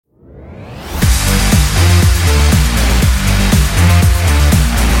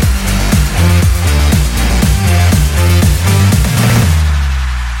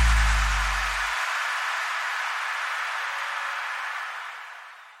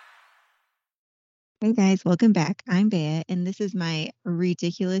Hey guys, welcome back. I'm Bea, and this is my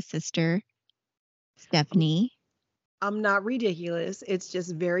ridiculous sister, I'm, Stephanie. I'm not ridiculous. It's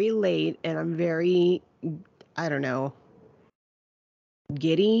just very late and I'm very, I don't know,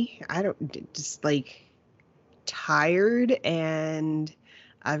 giddy. Just like tired and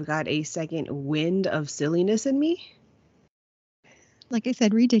I've got a second wind of silliness in me. Like I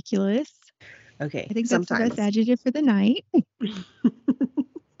said, ridiculous. I Okay, think that's the best sometimes. adjective for the night.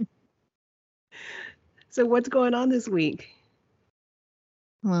 So, what's going on this week?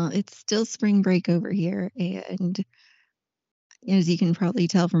 Well, it's still spring break over here, and as you can probably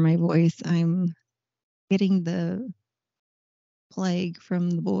tell from my voice, I'm getting the plague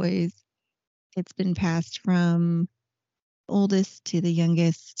from the boys. It's been passed from oldest to the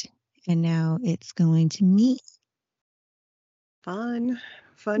youngest, and now it's going to me. Fun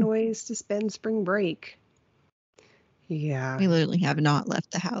ways to spend spring break. Yeah. We literally have not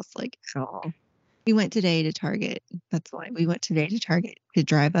left the house like at all. We went today to Target. That's why we went today to Target to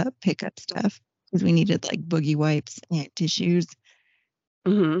drive up, pick up stuff because we needed like boogie wipes and tissues.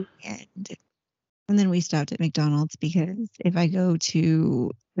 hmm And and then we stopped at McDonald's because if I go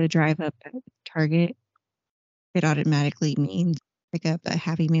to the drive up at Target, it automatically means pick up a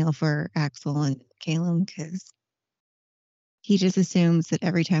Happy Meal for Axel and Caleb because he just assumes that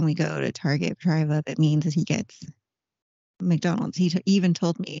every time we go to Target drive up, it means that he gets McDonald's. Even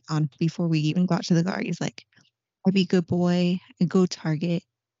told me on before we even got to the car, he's like, I'd be a good boy and go Target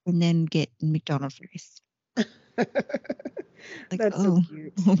and then get McDonald's first. Like, That's so oh,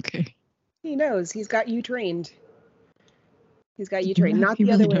 cute. okay. He knows he's got you trained. He's got you trained, Yeah, not he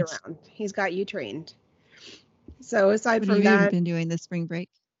the really other way does. around. He's got you trained. So aside What have from you that, been doing this spring break?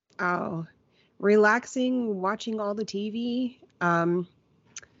 oh, relaxing, watching all the TV.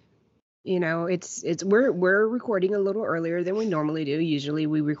 It's we're recording a little earlier than we normally do. Usually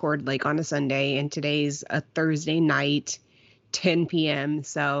we record like on a Sunday, and today's a Thursday night, 10 p.m.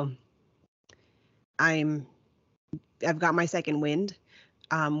 So I'm I've got my second wind,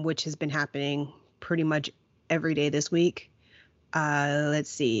 which has been happening pretty much every day this week. Let's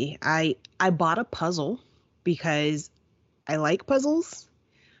see. I bought a puzzle because I like puzzles.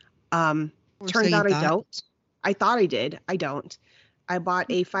 Um, Or so Turns you out I thought? don't. I thought I did. I don't. I bought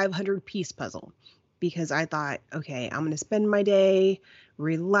a 500-piece puzzle because I thought, okay, I'm going to spend my day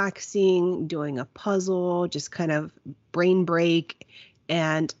relaxing, doing a puzzle, just kind of brain break.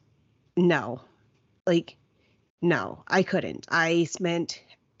 And no, like, no, I couldn't. I spent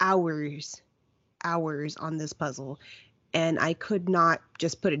hours, hours on this puzzle and I could not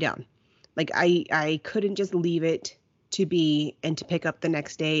just put it down. Like I couldn't just leave it to be and to pick up the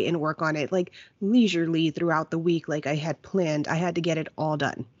next day and work on it like leisurely throughout the week like I had planned. I had to get it all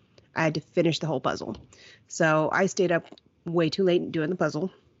done. I had to finish the whole puzzle. So I stayed up way too late doing the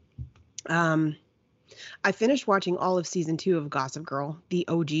puzzle. Um, I finished watching all of season 2 of Gossip Girl, the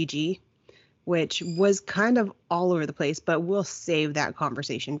OGG, which was kind of all over the place, but we'll save that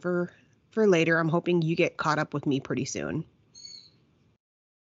conversation for later. I'm hoping you get caught up with me pretty soon.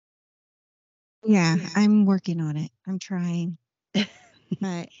 Yeah, I'm working on it. I'm trying.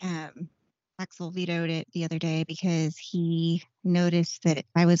 But Axel vetoed it the other day because he noticed that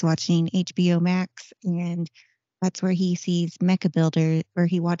I was watching HBO Max and that's where he sees Mecha Builder, where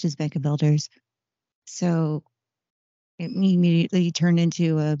he watches Mecha Builders. So it immediately turned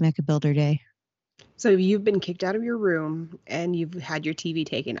into a Mecha Builder day. So you've been kicked out of your room and you've had your TV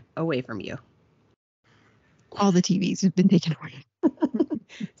taken away from you. All the TVs have been taken away.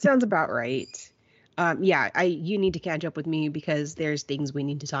 Sounds about right. Yeah, I you need to catch up with me because there's things we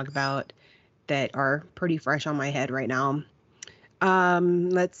need to talk about that are pretty fresh on my head right now.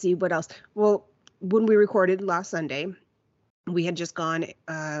 Let's see what else. Well, when we recorded last Sunday, we had just gone.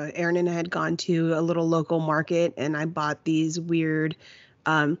 Aaron and I had gone to a little local market, and I bought these weird,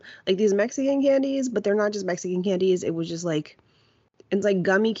 like these Mexican candies, but they're not just Mexican candies. It was just like it's like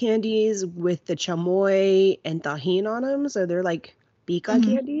gummy candies with the chamoy and tahini on them. So they're like pica Mhm.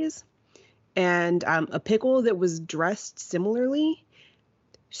 candies. And a pickle that was dressed similarly.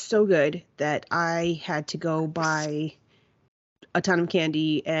 So good that I had to go buy a ton of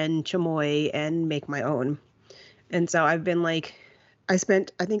candy and chamoy and make my own. And so I've been like, I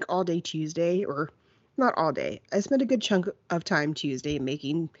spent, I think, all day Tuesday, or not all day. I spent a good chunk of time Tuesday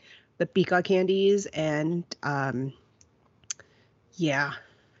making the pica candies. And yeah,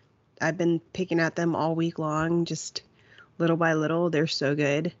 I've been picking at them all week long, just little by little. They're so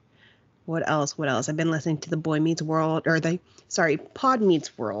good. What else? What else? I've been listening to the Boy Meets World, or the, sorry, Pod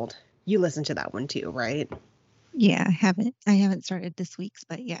Meets World. You listen to that one too, right? Yeah, I haven't started this week's,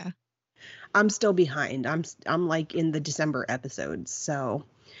 but yeah. I'm still behind. I'm like in the December episodes. So,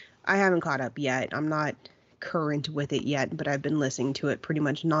 I haven't caught up yet. I'm not current with it yet, but I've been listening to it pretty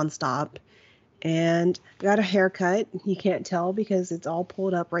much nonstop. And got a haircut. You can't tell because it's all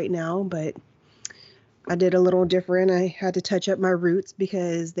pulled up right now, but I did a little different. I had to touch up my roots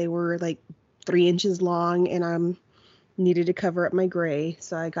because they were like 3 inches long and I'm needed to cover up my gray.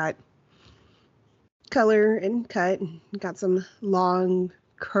 So I got color and cut, got some long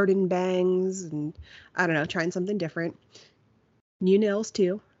curtain bangs and I don't know, trying something different. New nails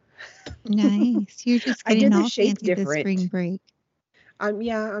too. Nice. You're just I getting did the all shape fancy this spring different. break.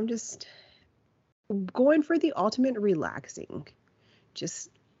 I'm just going for the ultimate relaxing. Just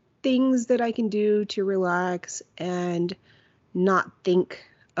things that I can do to relax and not think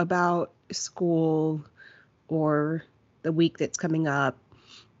about school or the week that's coming up.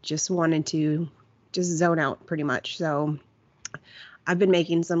 Just wanted to just zone out pretty much. So I've been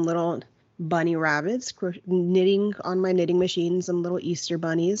making some little bunny rabbits, knitting on my knitting machine, some little Easter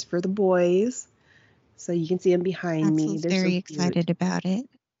bunnies for the boys. So you can see them behind me. Axel's They're so very cute. excited about it.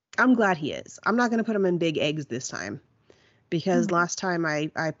 I'm glad he is. I'm not going to put them in big eggs this time because Oh, last time I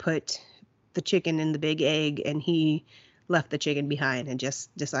put the chicken in the big egg and he left the chicken behind and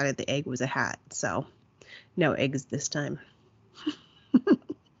just decided the egg was a hat. So no eggs this time.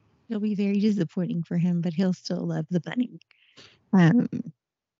 it'll be very disappointing for him, but he'll still love the bunny. Um,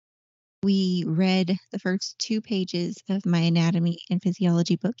 we read the first 2 pages of my anatomy and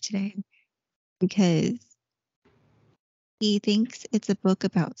physiology book today because he thinks it's a book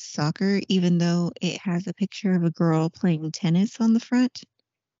about soccer, even though it has a picture of a girl playing tennis on the front.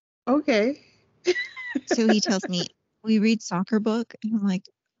 Okay. So he tells me, we read soccer book. And I'm like,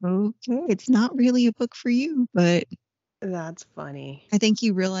 okay, it's not really a book for you. But That's funny. I think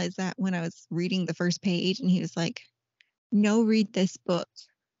he realized that when I was reading the first page and he was like, no, read this book.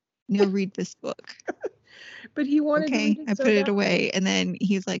 No, read this book. But he wanted to read Okay. it I so put it badly. away. And then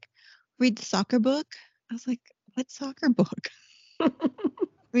he was like, read the soccer book. I was like, what soccer book? I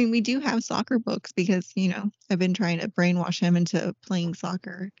mean, we do have soccer books because, I've been trying to brainwash him into playing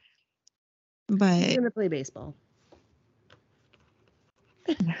soccer. He's But going to play baseball.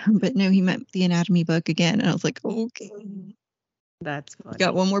 but no, he meant the anatomy book again. And I was like, okay, That's got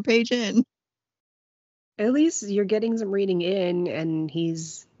funny. one more page in. At least you're getting some reading in and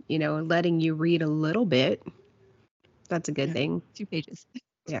he's, letting you read a little bit. That's a good Yeah, thing. 2 pages.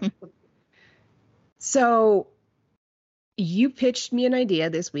 Yeah. So you pitched me an idea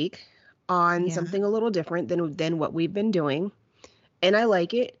this week on Yeah. something a little different than what we've been doing. And I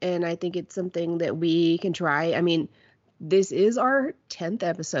like it. And I think it's something that we can try. I mean, this is our 10th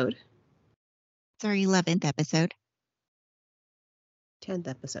episode. It's our 11th episode. 10th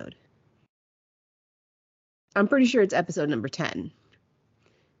episode. I'm pretty sure it's episode number 10.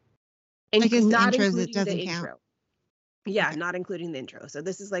 I guess the Not intros, it including the doesn't count. intro. Yeah, Okay. not including the intro. So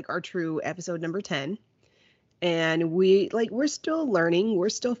this is like our true episode number 10. And we're still learning. We're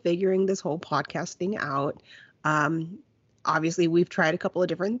still figuring this whole podcast thing out. Um, Obviously we've tried a couple of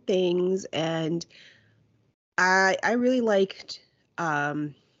different things and I really liked I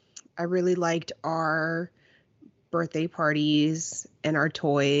really liked our birthday parties and our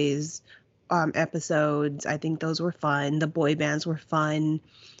toys episodes. I think those were fun. The boy bands were fun.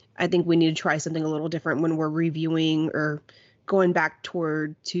 I think we need to try something a little different when we're reviewing or going back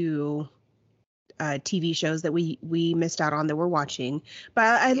toward to TV shows that we missed out on that we're watching. But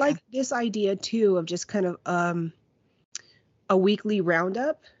I Yeah. like this idea too of just kind of a weekly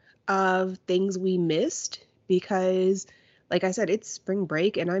roundup of things we missed because like I said, it's spring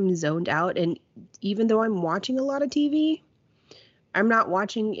break and I'm zoned out. And even though I'm watching a lot of TV, I'm not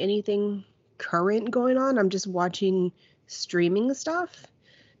watching anything current going on. I'm just watching streaming stuff.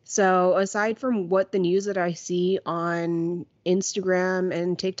 So aside from what the news that I see on Instagram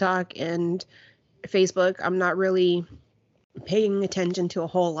and TikTok and Facebook, I'm not really paying attention to a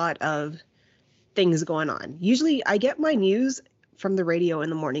whole lot of things going on. Usually I get my news from the radio in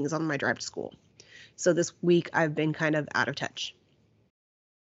the mornings on my drive to school. So this week I've been kind of out of touch.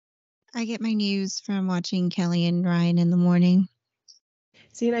 I get my news from watching Kelly and Ryan in the morning.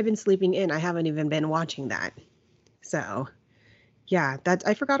 See, and I've been sleeping in. I haven't even been watching that. So yeah, that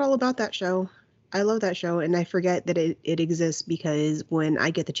I forgot all about that show. I love that show and I forget that it exists because when I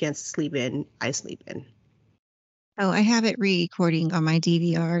get the chance to sleep in, I sleep in. Oh, I have it recording on my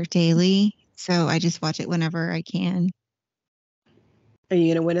DVR daily. So I just watch it whenever I can. Are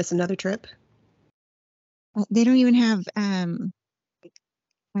you gonna win us another trip? They don't even have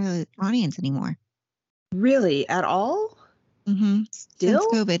audience anymore. Really? At all? Since Still?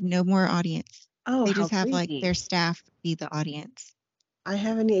 COVID, no more audience. Oh, They how just have like crazy. their staff be the audience. I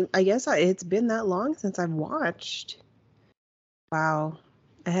haven't even, I guess it's been that long since I've watched. Wow.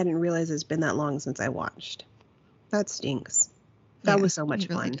 I hadn't realized it's been that long since I watched. That stinks. That Yeah, was so much it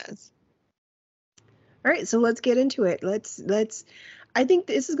really fun. does. All right, so let's get into it. Let's I think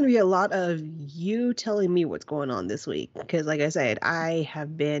this is going to be a lot of you telling me what's going on this week because like I said, I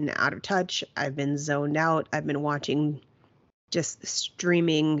have been out of touch. I've been zoned out. I've been watching just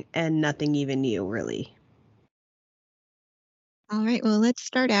streaming and nothing even new really. All right, well, let's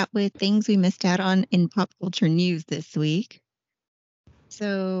start out with things we missed out on in pop culture news this week.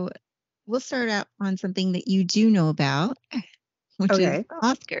 So we'll start out on something that you do know about, which is Okay. the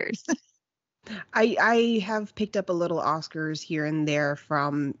Oscars. I have picked up a little Oscars here and there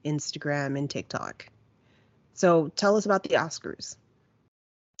from Instagram and TikTok. So tell us about the Oscars.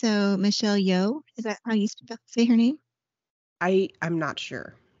 So Michelle Yeoh, is that how you say her name? I'm not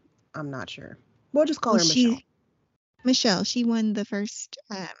sure. I'm not sure. We'll just call Well, her Michelle. she won the first,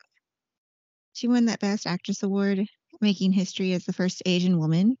 she won that Best Actress award, making history as the first Asian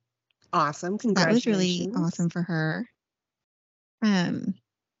woman. Awesome. So that was really Congratulations. awesome for her. Um,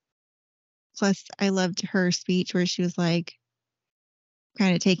 Plus, I loved her speech where she was like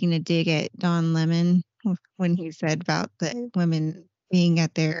kind of taking a dig at Don Lemon when he said about the women being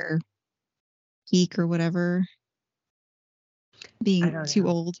at their peak or whatever, I being don't too know.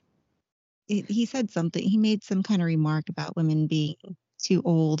 old. He said something, he made some kind of remark about women being too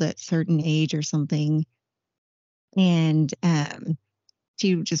old at certain age or something. And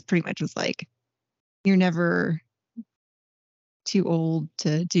she just pretty much was like, you're never too old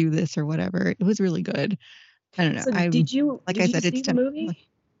to do this or whatever. It was really good. I don't know. So Like did I you said, see it's the movie?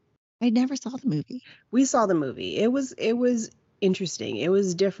 I never saw the movie. We saw the movie. It was interesting. It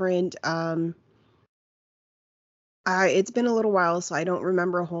was different. It's been a little while, so I don't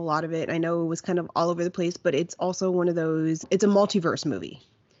remember a whole lot of it. I know it was kind of all over the place, but it's also one of those. It's a multiverse movie,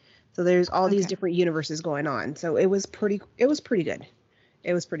 so there's all these Okay. different universes going on. So it was pretty. It was pretty good.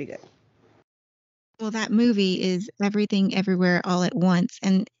 It was pretty good. Well, that movie is Everything Everywhere All at Once,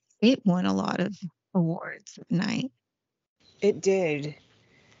 and it won a lot of awards that night. It did.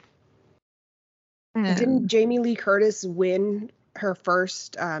 Didn't Um, Jamie Lee Curtis win her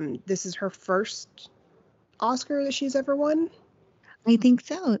first? This is her first Oscar that she's ever won. I think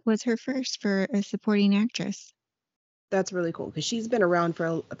so. It was her first for a supporting actress. That's really cool because she's been around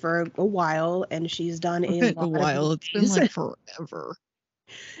for a while and she's done a A lot of while. It's been movies. like forever.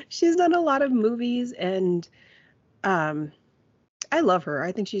 She's done a lot of movies and um I love her.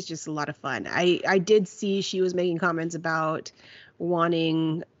 I think she's just a lot of fun. I did see she was making comments about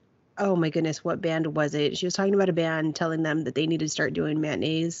wanting, oh my goodness, what band was it? She was talking about a band telling them that they need to start doing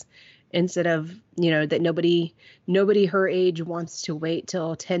matinees instead of, that nobody her age wants to wait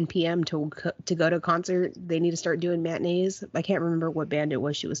till 10 p.m. to go to a concert. They need to start doing matinees. I can't remember what band it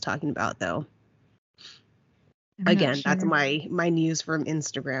was she was talking about though. I'm not Again, that's sure. my news from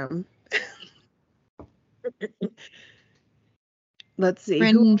Instagram. Let's see who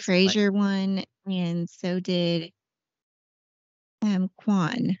Brendan else won. Fraser won, and so did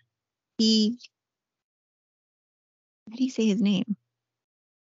Kwan. He, how do you say his name?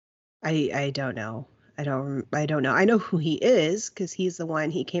 I don't know. I don't know. I know who he is because he's the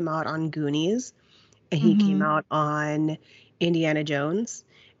one. He came out on Goonies and he came Mm-hmm. out on Indiana Jones,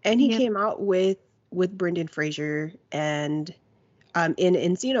 and he Yep, came out with Brendan Fraser and in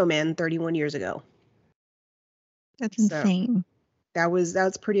Encino Man 31 years ago. that's So insane.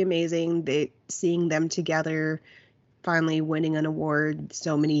 that's pretty amazing. They seeing them together, finally winning an award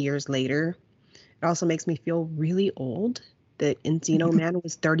so many years later. It also makes me feel really old that Encino Man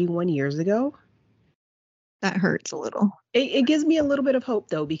was 31 years ago. That hurts a little. It gives me a little bit of hope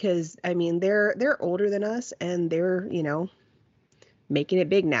though, because I mean they're older than us and they're, making it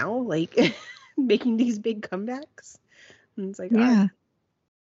big now, like making these big comebacks. And it's like, all right, Yeah.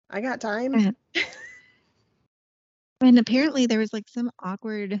 I got time. And, and apparently there was like some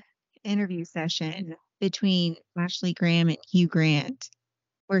awkward interview session between Ashley Graham and Hugh Grant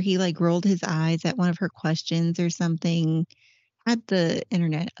where he like rolled his eyes at one of her questions or something, had the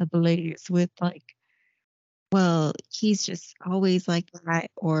internet ablaze with like, well, he's just always like that,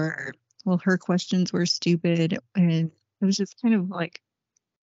 or well, her questions were stupid. And it was just kind of like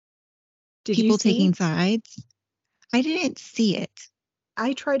Did you people see? taking sides. I didn't see it.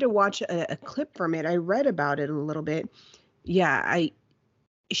 I tried to watch a clip from it. I read about it a little bit. Yeah, I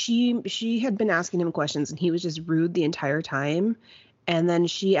she had been asking him questions and he was just rude the entire time. And then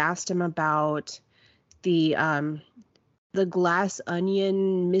she asked him about the um the Glass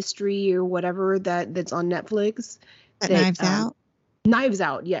Onion mystery or whatever that's on Netflix. That That Knives Out. Knives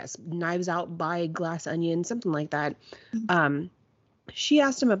Out, yes, Knives Out by Glass Onion, something like that. Um, she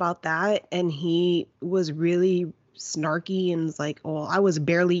asked him about that, and he was really snarky and it's like, well, I was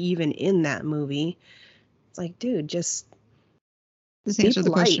barely even in that movie. It's like, dude, just be answer the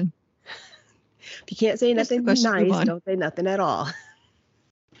polite. question. If you can't say Answer the nothing question, move nice, on. don't say nothing at all.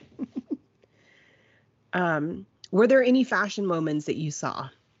 Were there any fashion moments that you saw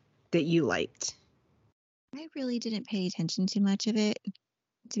that you liked? I really didn't pay attention to much of it,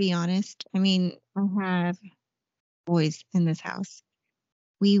 to be honest. I mean, I have boys in this house.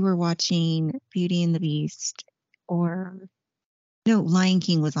 We were watching Beauty and the Beast, or no, Lion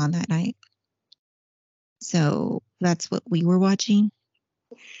King was on that night. So that's what we were watching.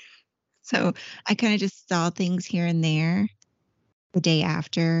 So I kind of just saw things here and there the day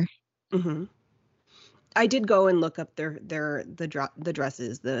after. Hmm. I did go and look up the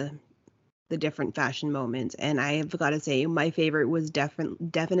dresses, the different fashion moments, and I've got to say my favorite was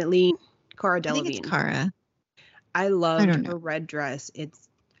definitely Cara I think it's Delevingne. Kara. I I loved don't know. her red dress. It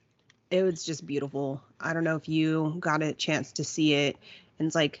was just beautiful. I don't know if you got a chance to see it. And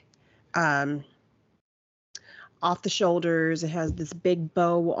it's like um off the shoulders. It has this big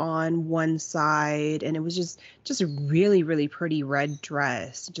bow on one side, and it was just a really, really pretty red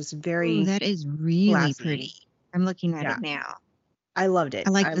dress. Just Oh, very that is really classy. pretty. I'm looking at Yeah. it now. I loved I it.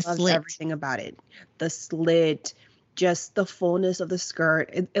 like I the loved slit. everything about it. The slit, just the fullness of the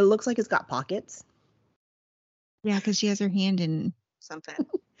skirt. It looks like it's got pockets. Yeah, because she has her hand in something.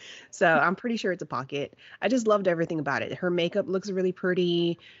 So I'm pretty sure it's a pocket. I just loved everything about it. Her makeup looks really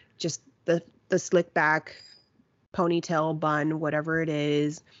pretty. Just the slick back ponytail bun, whatever it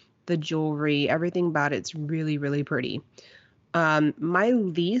is, the jewelry, everything about it's really, really pretty. My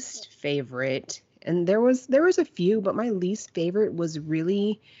least favorite, and there was a few, but my least favorite was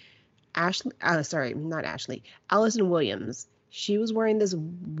really Ashley. Sorry, not Ashley. Allison Williams. She was wearing this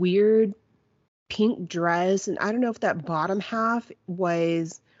weird pink dress, and I don't know if that bottom half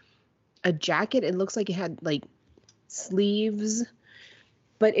was a jacket. It looks like it had like sleeves,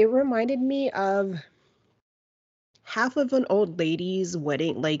 but it reminded me of half of an old lady's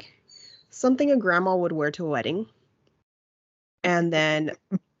wedding, like something a grandma would wear to a wedding, and then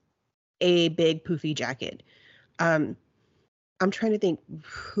a big poofy jacket. Um, I'm trying to think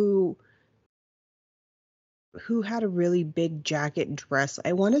who who had a really big jacket dress.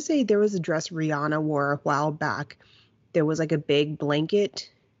 I want to say there was a dress Rihanna wore a while back. There was like a big blanket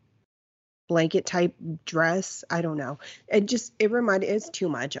type dress. I don't know. It reminded it's too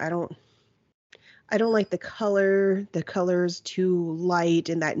much. I don't like the color. The color's too light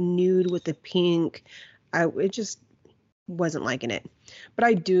and that nude with the pink. It just wasn't liking it. But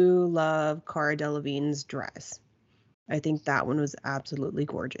I do love Cara Delevingne's dress. I think that one was absolutely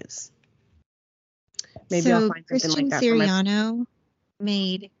gorgeous. Maybe I'll So find something like Christian that for my. Siriano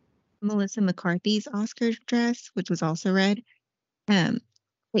made Melissa McCarthy's Oscar dress, which was also red. Um,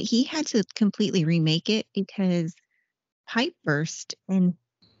 but he had to completely remake it because pipe burst in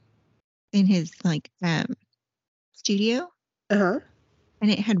his studio, Uh-huh.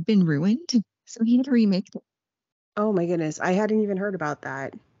 and it had been ruined. So he had to remake it. Oh my goodness. I hadn't even heard about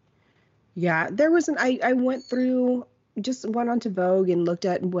that. Yeah, there was an I went through just went onto Vogue and looked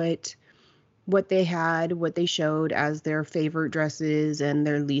at what they had, what they showed as their favorite dresses and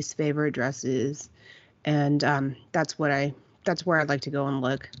their least favorite dresses. And that's where I'd like to go and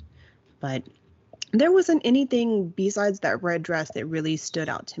look. But there wasn't anything besides that red dress that really stood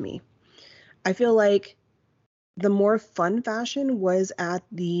out to me. I feel like the more fun fashion was at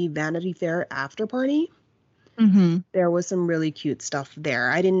the Vanity Fair after party. Hmm. There was some really cute stuff there.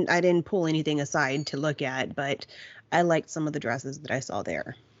 I didn't pull anything aside to look at, but I liked some of the dresses that I saw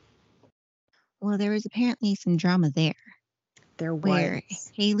there. Well, there was apparently some drama there There where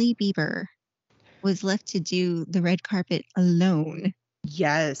was. Hailey Bieber was left to do the red carpet alone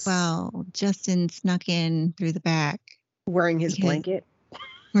Yes. while Justin snuck in through the back Wearing his because blanket,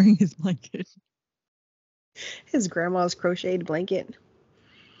 wearing his blanket. his grandma's crocheted blanket.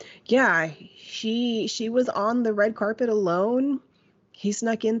 Yeah, she was on the red carpet alone. He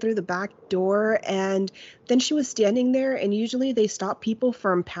snuck in through the back door and then she was standing there and usually they stop people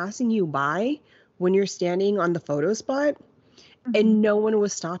from passing you by when you're standing on the photo spot. Mhm. And no one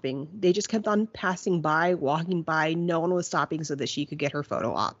was stopping. They just kept on passing by, walking by. No one was stopping so that she could get her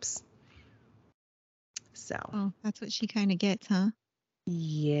photo ops. So, Oh, that's what she kind of gets, huh?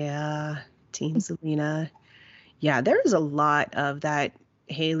 yeah, Teen Selena. Yeah, there's a lot of that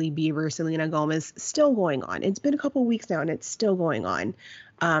Hailey Bieber, Selena Gomez still going on. It's been a couple weeks now and it's still going on.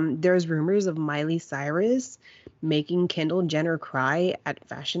 There's rumors of Miley Cyrus making Kendall Jenner cry at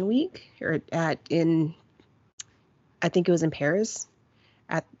Fashion Week or I think it was in Paris.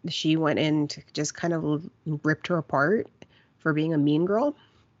 She went in to just kind of ripped her apart for being a mean girl,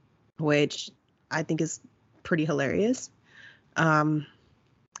 which I think is pretty hilarious. Um,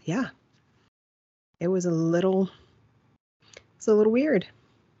 yeah, it was it's a little weird.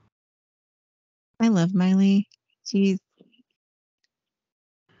 I love Miley. She's,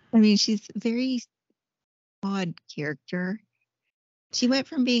 I mean, she's a very odd character. She went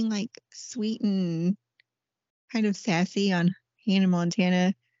from being like sweet and kind of sassy on Hannah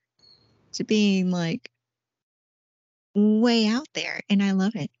Montana to being like way out there, and I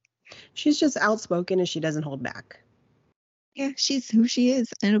love it. She's just outspoken and she doesn't hold back. Yeah, she's who she is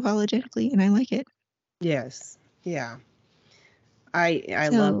unapologetically, and I like it. Yes. Yeah.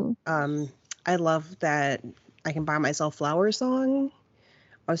 So, I love that I can buy myself flowers song.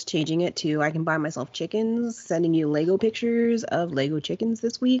 I was changing it to I can buy myself chickens, sending you Lego pictures of Lego chickens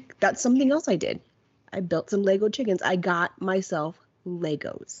this week. That's something else I did. I built some Lego chickens. I got myself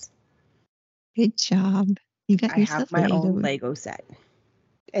Legos. good job. You got I have yourself my own Legos. Lego set,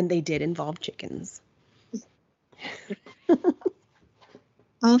 and they did involve chickens.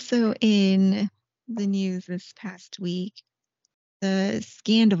 Also, in the news this past week, the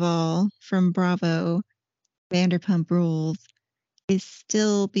Scandival from Bravo, Vanderpump Rules, is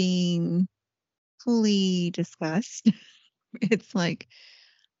still being fully discussed. It's like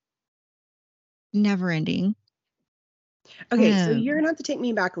never ending. Okay, so you're Um, gonna have to take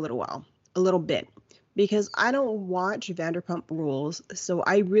me back a little bit, because I don't watch Vanderpump Rules, so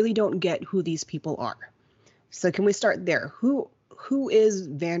I really don't get who these people are. So can we start there? Who is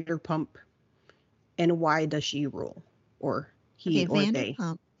Vanderpump and why does she rule? Or he okay, or they?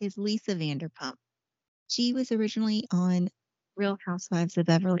 Vanderpump is Lisa Vanderpump. She was originally on Real Housewives of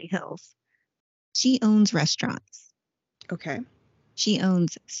Beverly Hills. She owns restaurants. Okay. She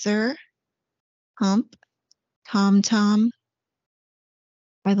owns Sir, Hump, Tom Tom.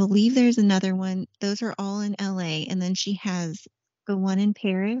 I believe there's another one. Those are all in LA. And then she has the one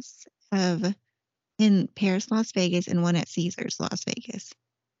of in Paris, Las Vegas, and one at Caesars, Las Vegas.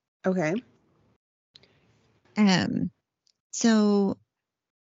 Okay. Um, so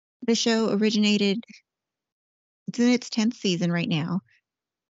the show originated, it's in its 10th season right now.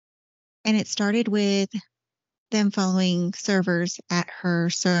 And it started with them following servers at her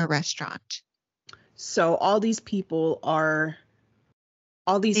Sir restaurant. So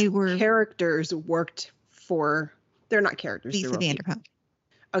all these They were characters worked for, they're not characters, they're Lisa real people. Vanderpump,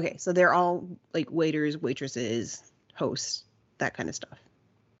 Okay, so they're all like waiters, waitresses, hosts, that kind of stuff.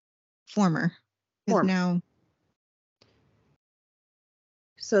 former, because Former. now,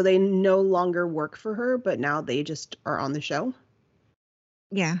 So they no longer work for her, but now they just are on the show.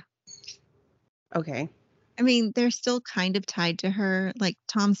 yeah. Okay. I mean, they're still kind of tied to her. Like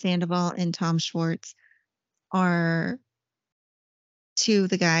Tom Sandoval and Tom Schwartz are two of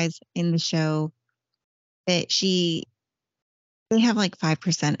the guys in the show that they have like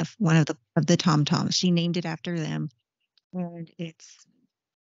 5% of one of the Tom Toms. She named it after them. And I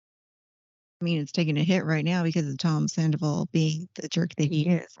mean, it's taking a hit right now because of Tom Sandoval being the jerk that he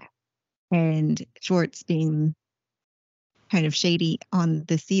is and Schwartz being kind of shady on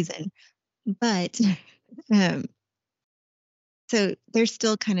the season. But um, so they're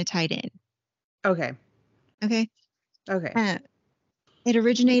still kind of tied in. Okay. Okay. Okay. Uh, it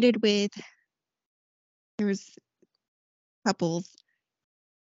originated with there was couples,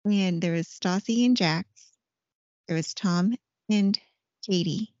 and there was Stassi and Jax, there was Tom and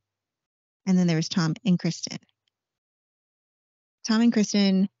Katie, and then there was Tom and Kristen. Tom and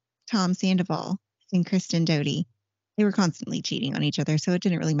Kristen, Tom Sandoval and Kristen Doty, they were constantly cheating on each other, so it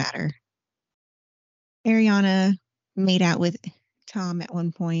didn't really matter. Ariana made out with Tom at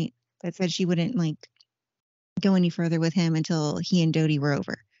one point, but said she wouldn't like go any further with him until he and Doty were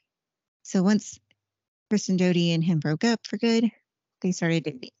over. So once Kristen Doty and him broke up for good, they started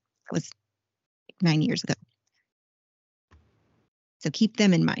dating. That was like 9 years ago. So keep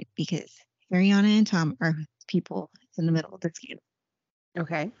them in mind because Ariana and Tom are people in the middle of this game.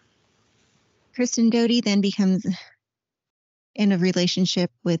 Okay. Kristen Doty then becomes in a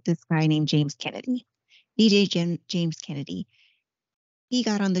relationship with this guy named James Kennedy. James Kennedy. He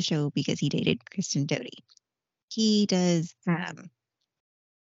got on the show because he dated Kristen Doty. He does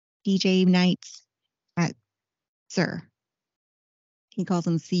DJ nights at Sir. He calls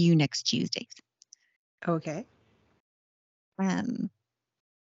them "See You Next Tuesdays." Okay. Um,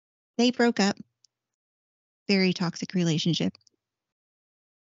 they broke up. Very toxic relationship.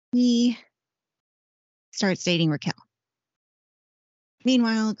 He starts dating Raquel.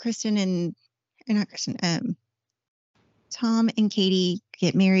 Meanwhile, not Kristen, Tom and Katie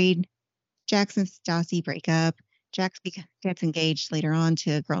get married. Jax and Stassi break up. Gets engaged later on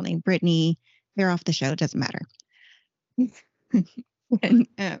to a girl named Brittany. They're off the show. Doesn't matter. and,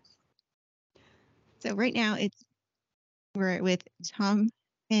 So right now we're with Tom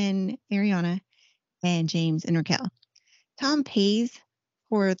and Ariana and James and Raquel. Tom pays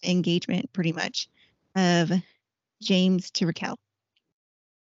for the engagement pretty much of James to Raquel.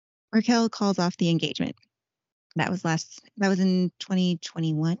 Raquel calls off the engagement. That was in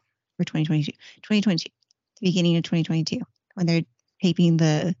 2021 or 2022. 2022. The beginning of 2022 when they're taping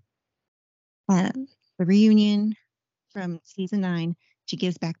the reunion from season 9. She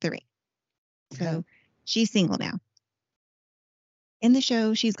gives back the ring. So she's single now. In the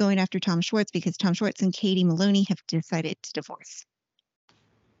show, she's going after Tom Schwartz because Tom Schwartz and Katie Maloney have decided to divorce.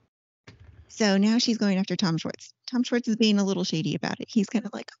 So now she's going after Tom Schwartz. Tom Schwartz is being a little shady about it. He's kind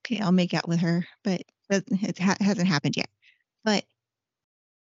of like, okay, I'll make out with her, but it hasn't happened yet. But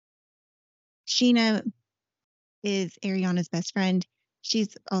Sheena is Ariana's best friend.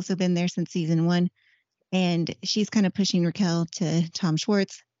 She's also been there since season 1, and she's kind of pushing Raquel to Tom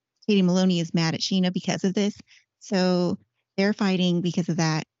Schwartz. Katie Maloney is mad at Sheena because of this. So they're fighting because of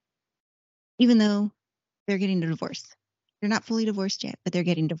that, even though they're getting a divorce. They're not fully divorced yet, but they're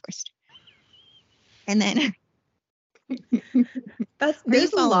getting divorced. And then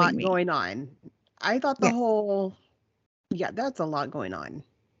there's a lot me? going on. I thought that's a lot going on.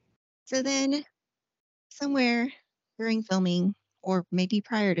 So then somewhere during filming, or maybe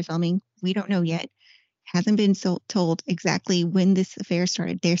prior to filming, we don't know yet, hasn't been told exactly when this affair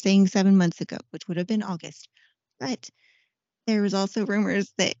started. They're saying 7 months ago, which would have been August. But there was also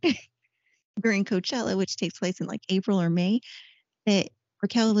rumors that during Coachella, which takes place in like April or May, that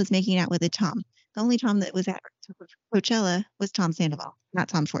Raquel was making out with a Tom. The only Tom that was at Coachella was Tom Sandoval, not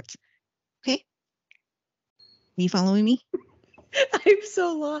Tom Schwartz. Okay? Are you following me? I'm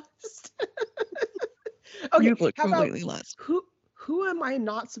so lost. Okay, You look how about completely lost. who am I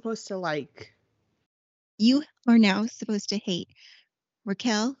not supposed to like? You are now supposed to hate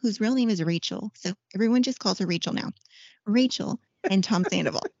Raquel, whose real name is Rachel. So everyone just calls her Rachel now. Rachel and Tom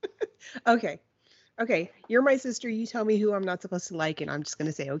Sandoval. Okay. You're my sister. You tell me who I'm not supposed to like, and I'm just going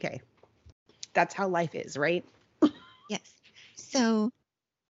to say, okay. That's how life is, right? Yes. So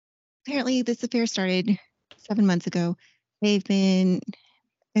apparently this affair started 7 months ago. And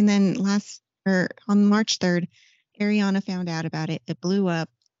then on March 3rd, Ariana found out about it. It blew up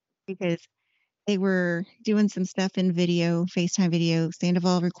because they were doing some stuff in video, FaceTime video.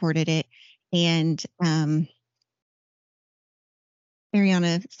 Sandoval recorded it, and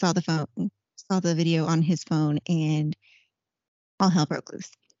Ariana saw the video on his phone, and all hell broke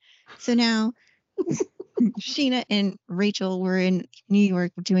loose. So now Sheena and Rachel were in New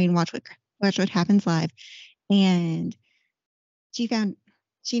York doing Watch What Happens Live, and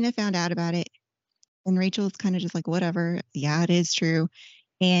Sheena found out about it, and Rachel's kind of just like, whatever. Yeah, it is true.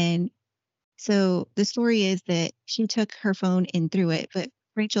 And so the story is that she took her phone and threw it, but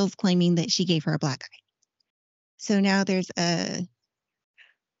Rachel's claiming that she gave her a black eye. So now there's a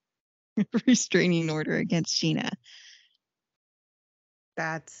restraining order against Sheena.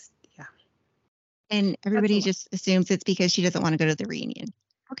 That's, yeah. And everybody just assumes it's because she doesn't want to go to the reunion.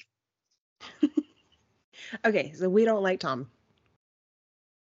 Okay. Okay, so we don't like Tom.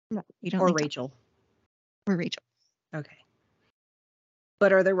 No, you don't or like Rachel. Tom. Or Rachel. Okay.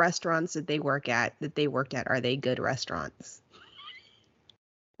 But are the restaurants that they worked at, are they good restaurants?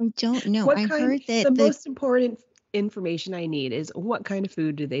 I don't know. I heard that the most important information I need is what kind of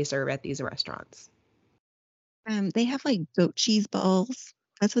food do they serve at these restaurants? They have like goat cheese balls.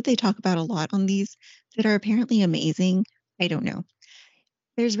 That's what they talk about a lot on these that are apparently amazing. I don't know.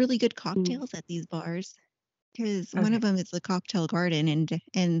 There's really good cocktails at these bars because one of them is the Cocktail Garden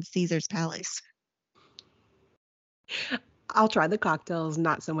and Caesar's Palace. I'll try the cocktails,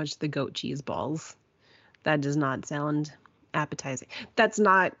 not so much the goat cheese balls. That does not sound appetizing. That's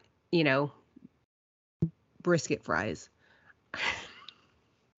not, brisket fries.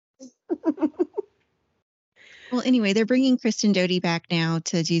 Well, anyway, they're bringing Kristen Doty back now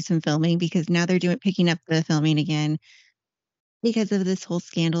to do some filming because now they're picking up the filming again because of this whole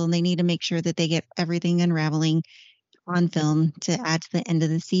scandal, and they need to make sure that they get everything unraveling on film to add to the end of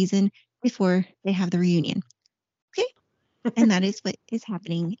the season before they have the reunion. Okay? And that is what is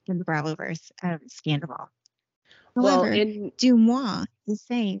happening in the Bravoverse of Scandal. However, Dumois is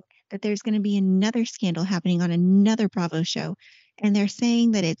saying that there's going to be another scandal happening on another Bravo show, and they're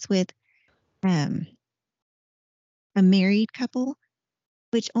saying that it's with a married couple,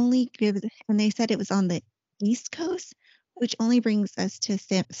 which only gives, and they said it was on the East Coast, which only brings us to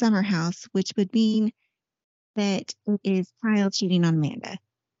Summer House, which would mean that it is Kyle cheating on Amanda,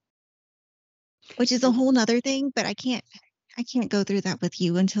 which is a whole nother thing, but I I can't go through that with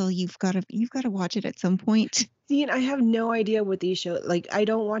you until you've got to watch it at some point. See, and I have no idea what these shows like. I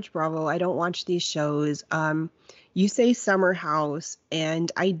don't watch Bravo. I don't watch these shows. You say Summer House,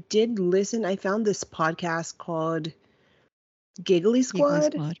 and I did listen. I found this podcast called Giggly Giggly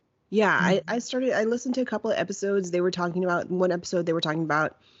Squad. Squad. Yeah, I Mhm. started. I listened to a couple of episodes. They were talking about one episode. They were talking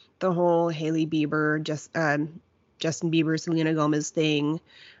about the whole Haley Bieber, Justin Bieber, Selena Gomez thing.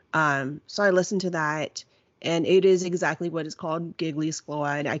 So I listened to that, and it is exactly what it's called, Giggly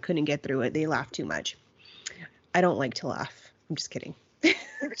Squad. I couldn't get through it. They laughed too much. I don't like to laugh. I'm just kidding.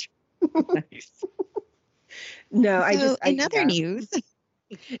 Nice. No, So, in other yeah. news,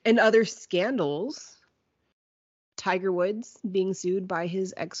 And other scandals, Tiger Woods being sued by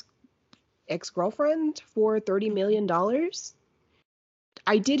his ex-girlfriend for $30 million.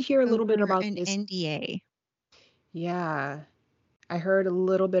 I did hear a little bit over about an this. NDA. Yeah, I heard a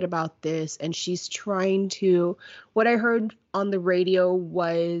little bit about this, and she's trying to, what I heard on the radio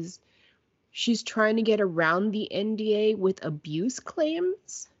was she's trying to get around the NDA with abuse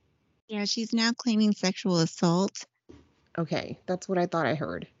claims. Yeah, she's now claiming sexual assault, Okay, that's what I thought I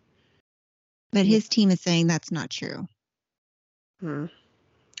heard. but Yeah. his team is saying that's not true. Hmm.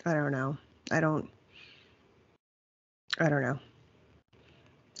 I don't know. I don't. I don't know.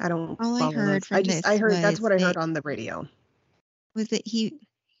 I don't All I follow heard those. from I this heard that's what I heard on the radio. was that he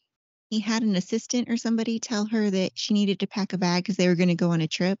had an assistant or somebody tell her that she needed to pack a bag because they were going to go on a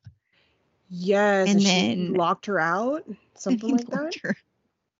trip, Yes, and and he then locked her out, and something he like that. locked her.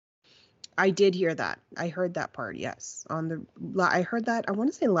 I did hear that. I heard that part. Yes, I heard that. I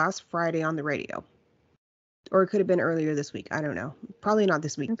want to say last Friday on the radio, or it could have been earlier this week. I don't know. Probably not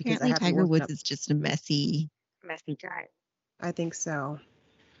this week because I Apparently, haven't Tiger looked it Woods up. is just a messy guy. I think so.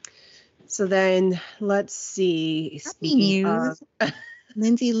 So then let's see. Happy Speaking of, news: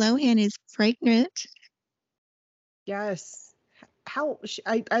 Lindsay Lohan is pregnant. yes,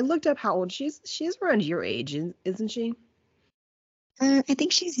 I looked up how old she's around your age, isn't she? I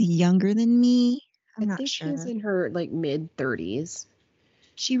think she's younger than me. I I'm not think she's sure. in her like mid 30s.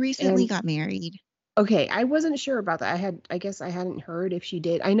 She recently And got married. okay, I wasn't sure about that. I guess I hadn't heard if she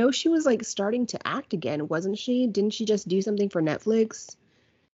did. I know she was like starting to act again, wasn't she? Didn't she just do something for Netflix?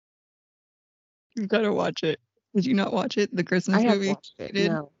 You gotta watch it. Did you not watch it? The I Christmas haven't movie watched you it.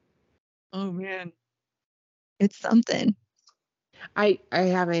 did? No. Oh man, it's something. I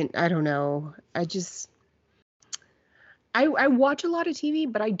haven't. I don't know. I watch a lot of TV,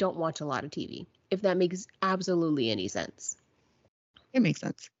 but I don't watch a lot of TV, if that makes absolutely any sense. It makes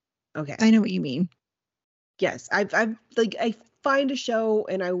sense. Okay. I know what you mean. Yes, I've like I find a show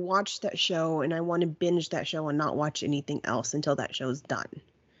and I watch that show and I want to binge that show and not watch anything else until that show's done.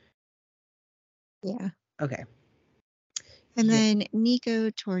 Yeah. Okay. And Yeah. then Nico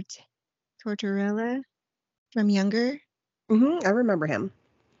Tortorella from Younger, I remember him.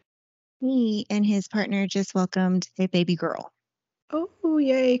 he and his partner just welcomed a baby girl. Oh,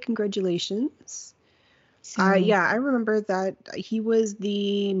 yay, congratulations. So Yeah, I remember that he was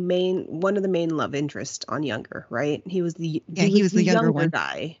one of the main love interest on Younger, right? yeah, He he was was the the younger younger one.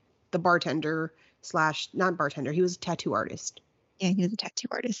 guy, the bartender slash not bartender. He was a tattoo artist. Yeah, he was a tattoo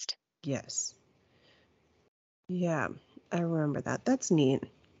artist. Yes. Yeah, I remember that. That's neat.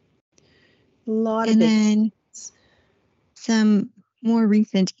 A lot of And big. then some more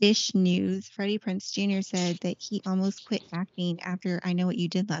recent-ish news. Freddie Prinze Jr. said that he almost quit acting after I Know What You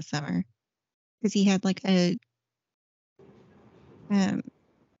Did Last Summer because he had like um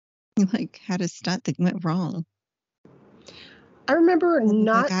he like had a stunt that went wrong. I remember And the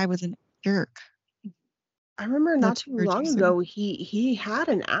not. guy was a jerk. I remember The not too long producer. ago he had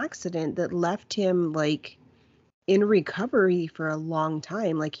an accident that left him like in recovery for a long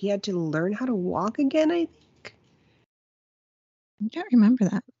time. Like he had to learn how to walk again, I think. I don't remember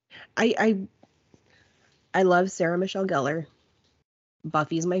that. I I love Sarah Michelle Gellar.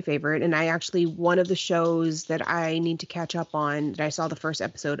 Buffy's my favorite, and I actually one of the shows that I need to catch up on that I saw the first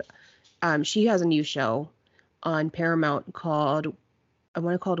episode. She has a new show on Paramount called I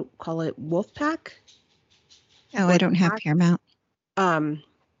want to call it Wolfpack Oh, I or the don't have Pack. Paramount. Um,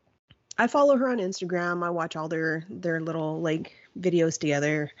 I follow her on Instagram. I watch all their little like videos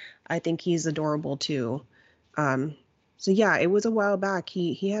together. I think he's adorable too. Um, so yeah, it was a while back.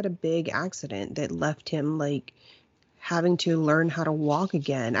 He had a big accident that left him like having to learn how to walk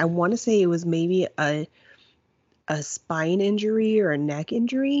again. I want to say it was maybe a spine injury or a neck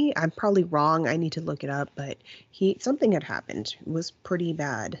injury. I'm probably wrong. I need to look it up, but something had happened. It was pretty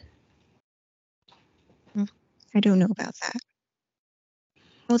bad. Mm, I don't know about that.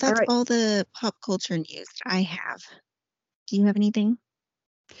 Well, All that's right. all the pop culture news that I have. Do you have anything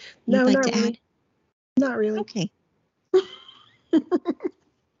you'd No, like not to add? really. Not really. Okay.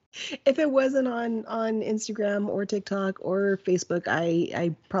 If it wasn't on Instagram or TikTok or Facebook,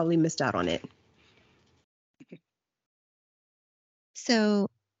 I probably missed out on it. So,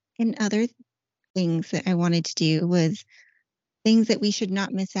 and other things that I wanted to do was things that we should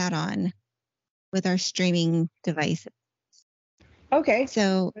not miss out on with our streaming devices. Okay,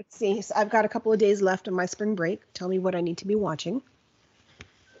 So, let's see. So I've got a couple of days left on my spring break. Tell me what I need to be watching.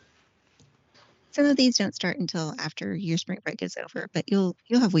 some of these don't start until after your spring break is over, but you'll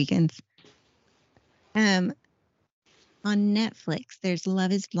have weekends. Um, on Netflix, there's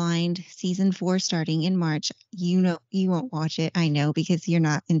Love is Blind season 4 starting in March. You know you won't watch it, I know, because you're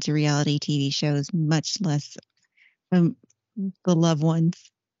not into reality TV shows, much less um, the love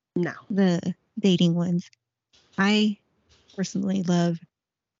ones, No. the dating ones. I personally love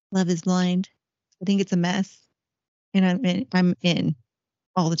Love is Blind. I think it's a mess, and I'm in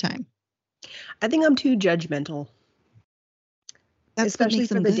all the time. I think I'm too judgmental, That's what especially makes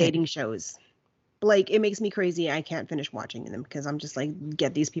for them the good. dating shows. Like, it makes me crazy. I can't finish watching them because I'm just like,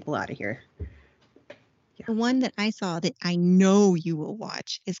 get these people out of here. Yeah. The one that I saw that I know you will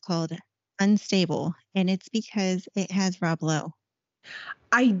watch is called Unstable, and it's because it has Rob Lowe.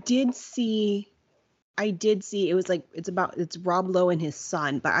 I did see it was like it's Rob Lowe and his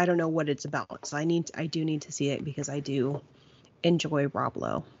son, but I don't know what it's about. So I do need to see it because I do enjoy Rob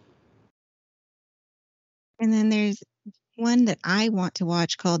Lowe. And then there's one that I want to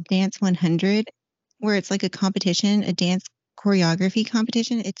watch called Dance 100, where it's like a competition, a dance choreography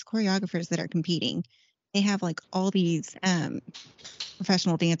competition. It's choreographers that are competing. They have like all these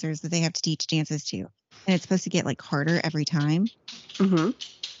professional dancers that they have to teach dances to, and it's supposed to get like harder every time. Mm-hmm.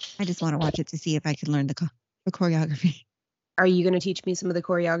 I just want to watch it to see if I can learn the choreography. Are you going to teach me some of the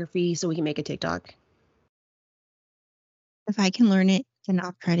choreography so we can make a TikTok? If I can learn it, then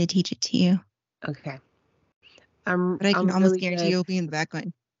I'll try to teach it to you. Okay. But I can I'm almost really guarantee good. you'll be in the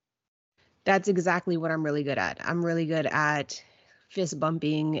background. That's exactly what I'm really good at. I'm really good at fist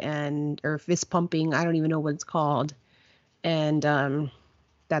bumping and or fist pumping. I don't even know what it's called. And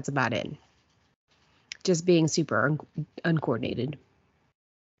that's about it. Just being super uncoordinated.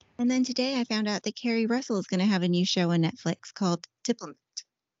 And then today I found out that Carrie Russell is going to have a new show on Netflix called Diplomat.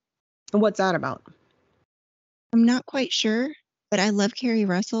 And what's that about? I'm not quite sure, but I love Carrie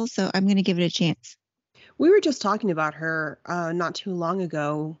Russell, so I'm going to give it a chance. We were just talking about her not too long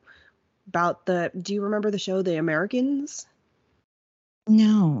ago about do you remember the show The Americans?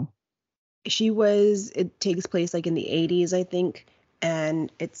 No. It takes place like in the 80s, I think,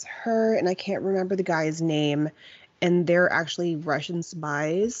 and it's her and I can't remember the guy's name, and they're actually Russian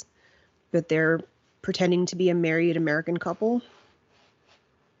spies, but they're pretending to be a married American couple.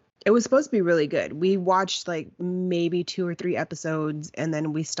 It was supposed to be really good. We watched like maybe 2 or 3 episodes and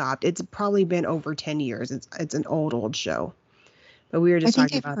then we stopped. It's probably been over 10 years. It's an old show. But we were I just think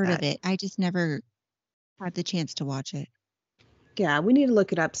talking I've about heard of that. it. I just never had the chance to watch it. Yeah, we need to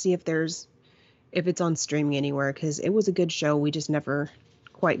look it up, see if it's on streaming anywhere, because it was a good show. We just never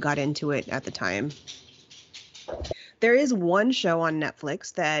quite got into it at the time. There is one show on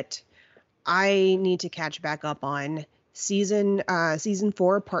Netflix that I need to catch back up on. Season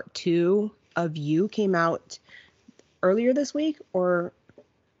 4, part 2 of You came out earlier this week or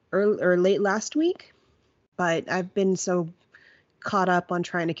late last week, but I've been so caught up on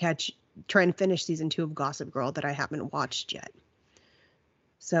trying to finish season 2 of Gossip Girl that I haven't watched yet.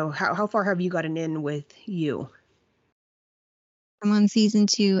 So how far have you gotten in with You? I'm on season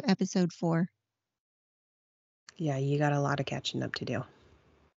 2, episode 4. Yeah, you got a lot of catching up to do.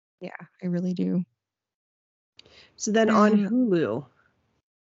 Yeah, I really do. So then on Um, Hulu,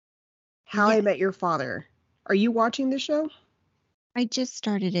 How I yes, Met Your Father. Are you watching the show? I just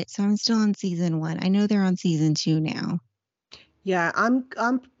started it, so I'm still on season 1. I know they're on season 2 now. Yeah, I'm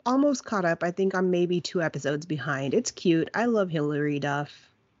almost caught up. I think I'm maybe 2 episodes behind. It's cute. I love Hilary Duff.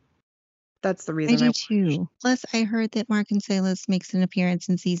 That's the I reason I do watch. too. Plus, I heard that Mark and Salas makes an appearance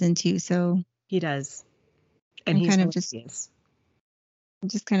in season 2, so He does, and I'm he's kind of just hilarious.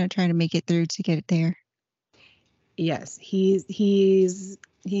 just kind of trying to make it through to get it there. Yes, he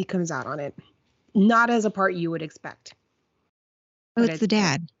comes out on it. Not as a part you would expect, Oh, but it's it's good.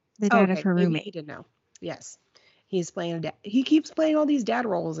 the Oh, dad of okay, her maybe you roommate. did know. Yes, he's playing a dad. He keeps playing all these dad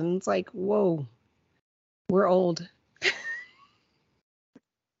roles, and it's like, whoa, we're old.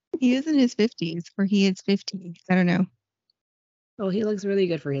 He is in his 50s, or he is 50. I don't know. Well, he looks really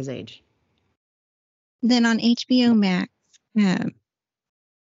good for his age. Then on HBO Max, um,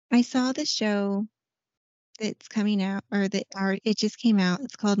 I saw the show that's coming out, or it just came out.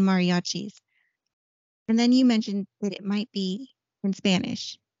 It's called Mariachis. And then you mentioned that it might be in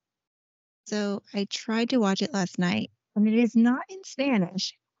Spanish. So I tried to watch it last night, and it is not in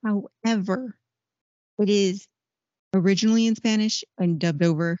Spanish. However, it is originally in Spanish and dubbed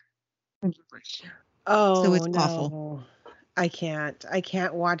over in English. So Oh it's awful. no. I can't. I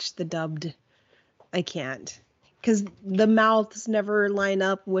can't watch the dubbed. I can't. Cuz the mouths never line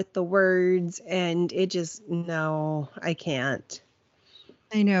up with the words and it just no, I can't.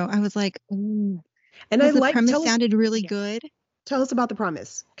 I know. I was like, ooh, And I because the like premise sounded really good. tell us about the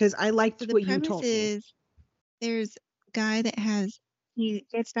premise cuz I So liked the what you premise told me. is there's a guy that he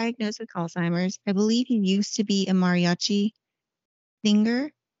gets diagnosed with Alzheimer's. I believe he used to be a mariachi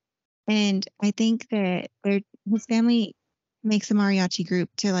singer. And I think that his family makes a mariachi group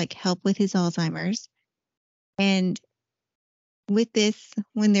to like help with his Alzheimer's. And with this,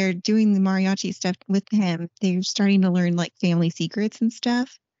 when they're doing the mariachi stuff with him, they're starting to learn like family secrets and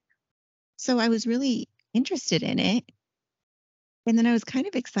stuff. So I was really interested in it. And then I was kind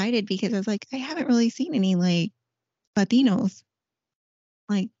of excited because I was like, I haven't really seen any like Latinos,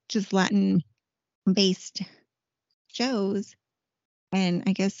 like just Latin based shows. And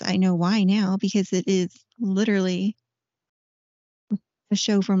I guess I know why now because it is literally a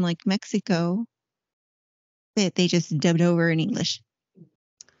show from like Mexico that they just dubbed over in English.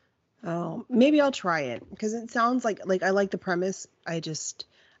 Oh, maybe I'll try it because it sounds like I like the premise. I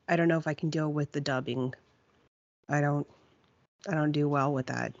don't know if I can deal with the dubbing. I don't I don't do well with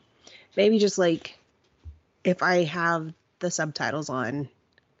that. Maybe just like if I have the subtitles on,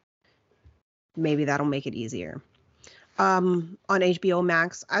 maybe that'll make it easier. On HBO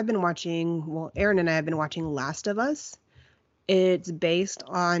Max, I've been watching, well, Aaron and I have been watching Last of Us. It's based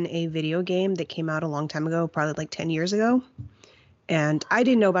on a video game that came out a long time ago, probably like 10 years ago. And I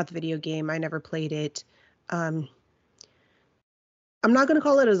didn't know about the video game. I never played it. Um, I'm not going to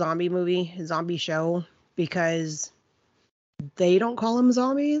call it a zombie movie, a zombie show, because they don't call them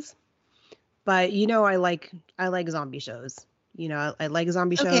zombies. But I like zombie shows. I like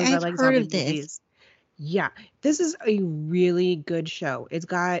zombie Okay, shows. I I've like heard zombie of this. movies. Yeah, this is a really good show. It's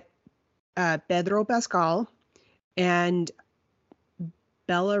got Pedro Pascal and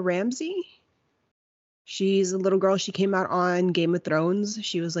Bella Ramsey. She's a little girl. She came out on Game of Thrones.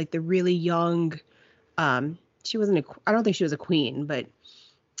 She was like the really young. She wasn't a. I don't think she was a queen, but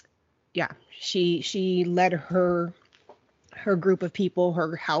yeah, she led her group of people,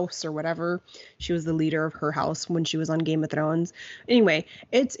 her house or whatever. She was the leader of her house when she was on Game of Thrones. Anyway,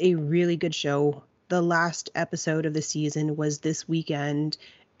 it's a really good show. The last episode of the season was this weekend,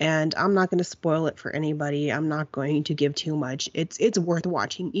 and I'm not going to spoil it for anybody. I'm not going to give too much. It's worth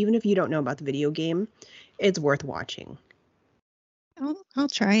watching even if you don't know about the video game. It's worth watching. I'll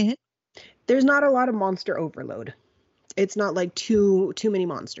try it. There's not a lot of monster overload. It's not like too many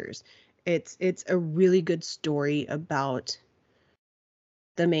monsters. It's a really good story about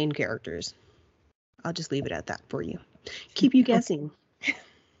the main characters. I'll just leave it at that for you. Keep you Okay. guessing.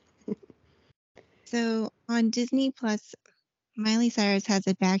 So on Disney Plus, Miley Cyrus has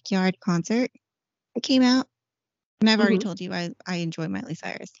a backyard concert that came out. And I've already Hmm. told you I enjoy Miley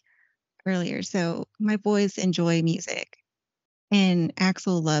Cyrus earlier. So my boys enjoy music. And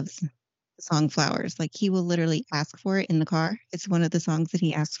Axel loves the song Flowers. Like he will literally ask for it in the car. It's one of the songs that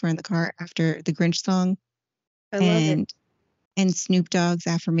he asks for in the car after the Grinch song I love it. and Snoop Dogg's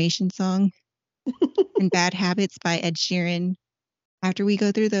affirmation song and Bad Habits by Ed Sheeran. After we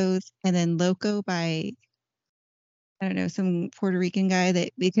go through those, and then Loco by I don't know, some Puerto Rican guy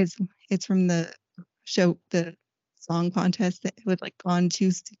that because it's from the show, the song contest that was like on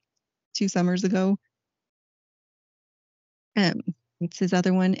two summers ago. Um, it's his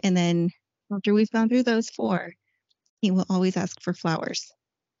other one, and then after we've gone through those four, he will always ask for flowers.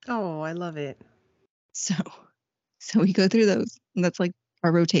 Oh, I love it. So, so we go through those, and that's like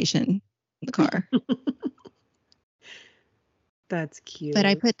our rotation in the car. That's But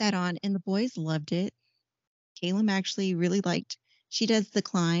I cute. put that on, and the boys loved it. Caleb actually really liked. She does the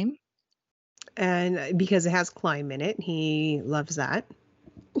climb. And because it has climb in it, he loves that.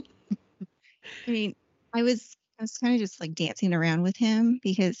 I mean, I was kind of just like dancing around with him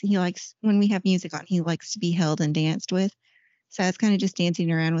because he likes when we have music on, he likes to be held and danced with. So I was kind of just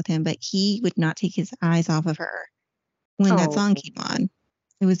dancing around with him, but he would not take his eyes off of her when that Oh, song came on.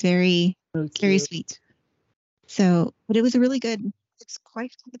 It was so very cute. sweet. So, but it was a really good. It's kind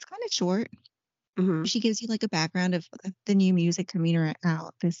of short. Hmm. She gives you like a background of the new music coming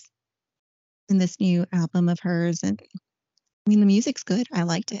out in this new album of hers, and I mean the music's good. I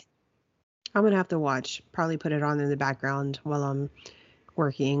liked it. I'm gonna have to watch. Probably put it on in the background while I'm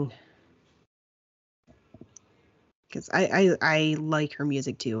working because I like her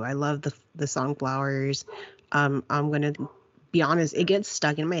music too. I love the song Flowers. I'm gonna be honest. It gets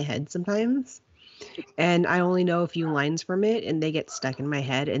stuck in my head sometimes. And I only know a few lines from it, and they get stuck in my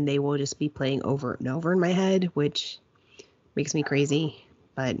head, and they will just be playing over and over in my head, which makes me crazy.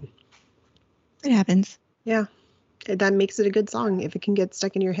 But It happens. yeah, that makes it a good song. If it can get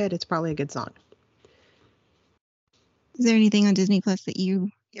stuck in your head, it's probably a good song. Is there anything on Disney Plus that you're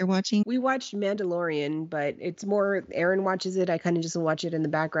watching? We watched Mandalorian, but it's more Aaron watches it. I kind of just watch it in the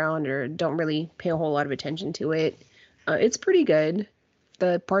background or don't really pay a whole lot of attention to it. It's pretty good.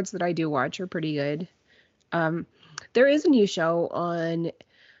 The parts that I do watch are pretty good. Um, there is a new show on.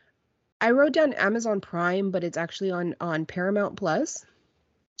 I wrote down Amazon Prime, but it's actually on Paramount Plus.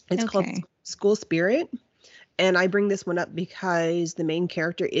 It's called Okay. School Spirit, and I bring this one up because the main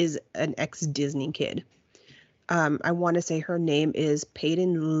character is an ex-Disney kid. I want to say her name is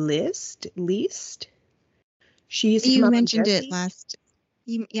Peyton Least. She used to come You out on mentioned it Jesse. last.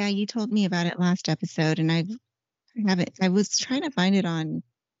 You told me about it last episode, and I haven't. I was trying to find it on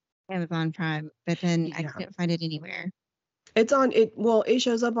Amazon Prime, but then I Yeah. couldn't find it anywhere. It's on it. Well, it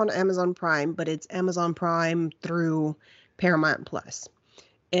shows up on Amazon Prime, but it's Amazon Prime through Paramount Plus.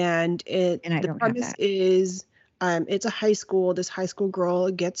 And And I the don't have premise that. is it's a high school. This high school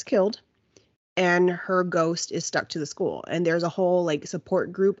girl gets killed, and her ghost is stuck to the school. And there's a whole like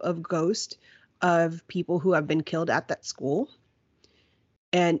support group of ghosts of people who have been killed at that school.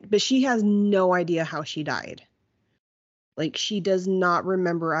 But she has no idea how she died. Like she does not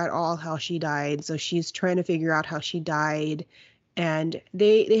remember at all how she died. So she's trying to figure out how she died. And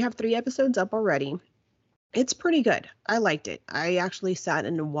they have 3 episodes up already. It's pretty good. I liked it. I actually sat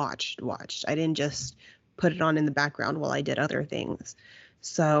and watched. I didn't just put it on in the background while I did other things.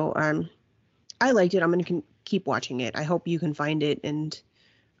 So I liked it. I'm gonna keep watching it. I hope you can find it, and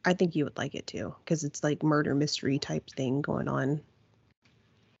I think you would like it too, because it's like murder mystery type thing going on.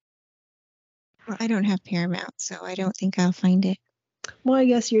 Well, I don't have Paramount, so I don't think I'll find it. Well, I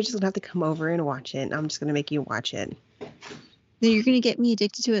guess you're just gonna have to come over and watch it. I'm just gonna make you watch it. Then you're gonna get me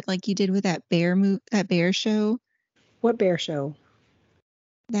addicted to it like you did with that bear show. What bear show?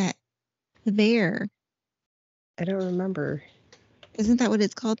 That the bear. I don't remember. Isn't that what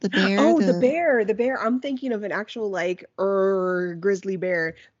it's called? The bear? Oh, the bear. The bear. I'm thinking of an actual like grizzly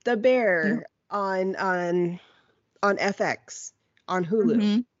bear. The No. bear on FX on Hulu.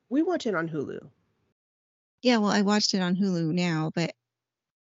 Hmm. We watch it on Hulu. Yeah, well, I watched it on Hulu now, but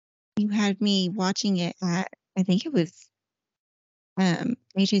you had me watching it at I think it was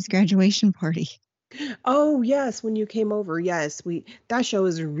AJ's graduation party. Oh, yes, when you came over. Yes, we that show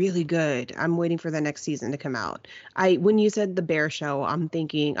is really good. I'm waiting for the next season to come out. I when you said the bear show,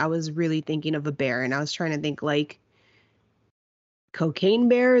 I was really thinking of a bear and I was trying to think like Cocaine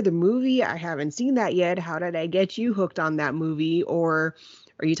Bear, the movie. I haven't seen that yet. How did I get you hooked on that movie? Or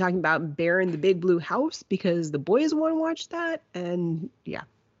are you talking about Bear in the Big Blue House because the boys want to watch that? And yeah.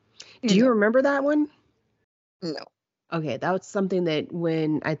 Do you No, remember that one? no. Okay, that was something that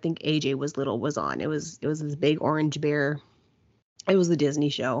when I think AJ was little was on. It was this big orange bear. It was the Disney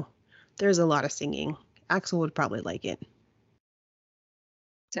show. There's a lot of singing. Axel would probably like it.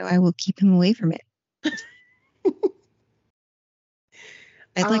 So I will keep him away from it.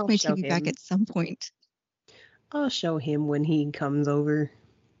 I'd like I'll my show TV back him. at some point. I'll show him when he comes over.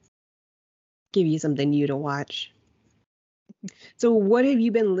 Give you something new to watch. So what have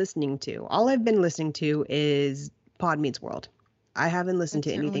you been listening to? All I've been listening to is Pod Meets World. I haven't listened to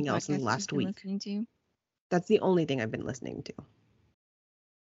That's your only anything else in the podcast you've last been week. listening to? That's the only thing I've been listening to.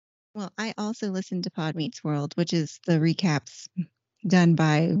 Well, I also listened to Pod Meets World, which is the recaps done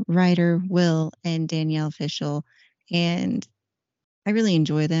by writer Will and Danielle Fishel. And I really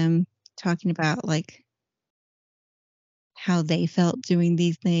enjoy them talking about like how they felt doing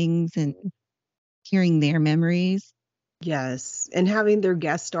these things and hearing their memories. Yes, and having their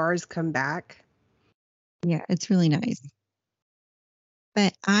guest stars come back. Yeah, it's really nice.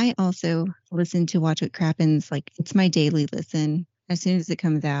 But I also listen to Watch What Crappens. Like it's my daily listen. As soon as it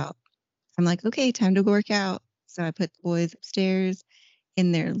comes out, I'm like, okay, time to go work out. So I put the boys upstairs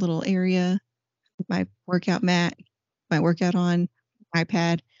in their little area, my workout mat, my workout on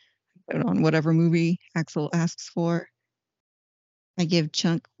iPad, put on whatever movie Axel asks for. I give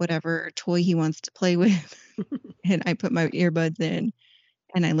Chunk whatever toy he wants to play with, and I put my earbuds in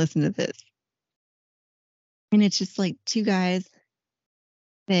and I listen to this. And it's just like two guys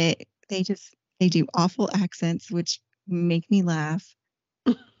that they do awful accents, which make me laugh.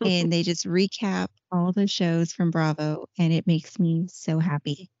 And they just recap all the shows from Bravo, and it makes me so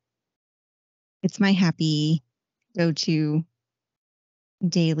happy. It's my happy go to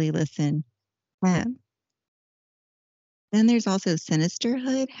daily listen. Um, then there's also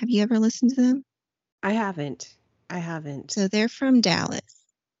Sinisterhood. Have you ever listened to them? I haven't. I haven't. So they're from Dallas.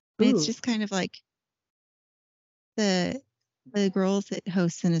 And it's Ooh. just kind of like the girls that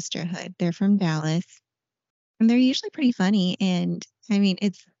host Sinisterhood. They're from Dallas, and they're usually pretty funny. And I mean,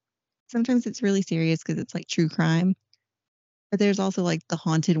 it's sometimes it's really serious because it's like true crime, but there's also like the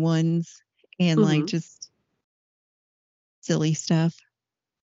haunted ones and like Mhm. just silly stuff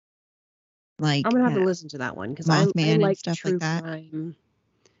I'm like gonna have to listen to that one because I Mothman and like stuff like true that. crime.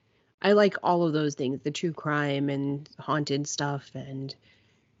 I like all of those things, the true crime and haunted stuff and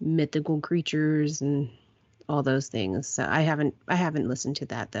mythical creatures and all those things. So I haven't listened to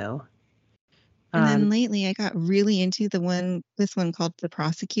that though. And Um, then lately, I got really into this one called The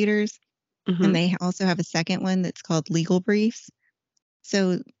Prosecutors, and mhm. they also have a second one that's called Legal Briefs.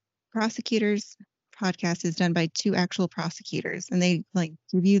 So, Prosecutors podcast is done by two actual prosecutors, and they like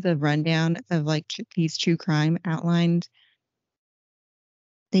give you the rundown of like these true crime outlined.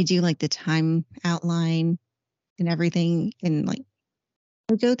 They do like the time outline and everything, and like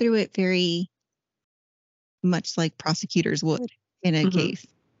they go through it very much like prosecutors would in a Mhm. case.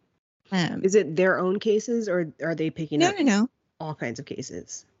 Um, Is it their own cases or are they picking no, up no, no. all kinds of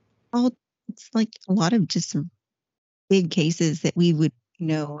cases? All it's like a lot of just big cases that we would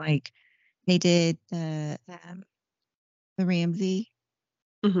know. Like they did the Ramsey.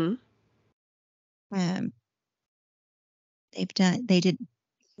 Mhm. Um,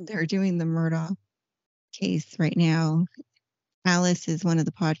 they're doing the Murdoch case right now. Alice is one of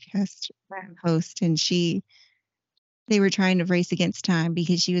the podcast hosts, and they were trying to race against time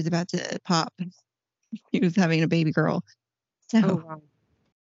because she was about to pop. She was having a baby girl, Oh so wow.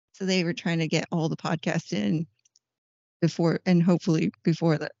 so they were trying to get all the podcasts in before, and hopefully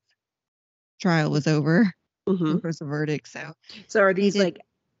before the trial was over, there Mhm. was a verdict. So So are they these did, like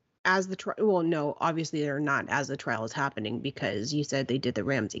as the trial? Well, no, obviously they're not as the trial is happening because you said they did the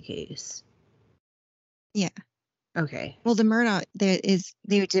Ramsey case. yeah. Okay. Well, the Murdoch they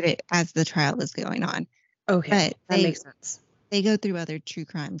did it as the trial was going on, but Okay, that makes sense. they go through other true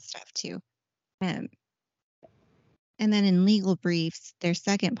crime stuff too. Um, and then in Legal Briefs, their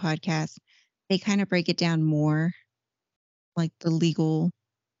second podcast, they kind of break it down more, like the legal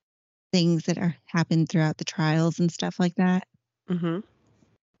things that are happened throughout the trials and stuff like that. Mhm.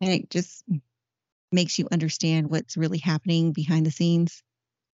 And it just makes you understand what's really happening behind the scenes.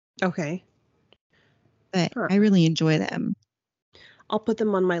 Okay. But Huh. I really enjoy them. I'll put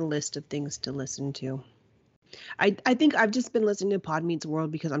them on my list of things to listen to. I think I've just been listening to Pod Meets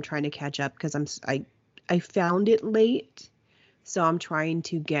World because I'm trying to catch up because I found it late, so I'm trying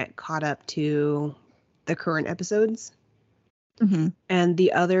to get caught up to the current episodes. Hmm. And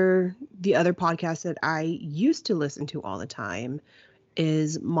the other podcast that I used to listen to all the time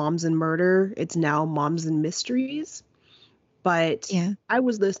is Moms and Murder. It's now Moms and Mysteries. But Yeah. I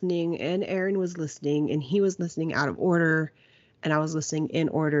was listening and Aaron was listening and he was listening out of order and I was listening in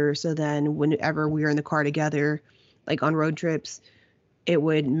order. So then whenever we were in the car together, like on road trips, it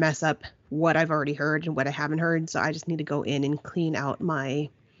would mess up what I've already heard and what I haven't heard. So I just need to go in and clean out my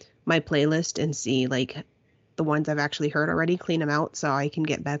playlist and see like the ones I've actually heard already, clean them out so I can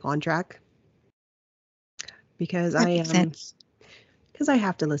get back on track because That makes sense. I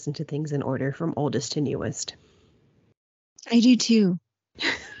have to listen to things in order from oldest to newest. I do too.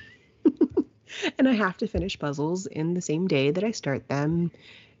 And I have to finish puzzles in the same day that I start them.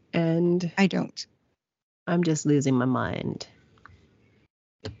 And I don't. I'm just losing my mind.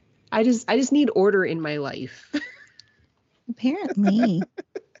 I just need order in my life. Apparently.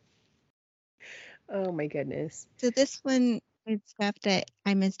 Oh my goodness. So this one is stuff that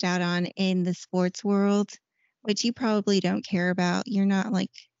I missed out on in the sports world, which you probably don't care about. You're not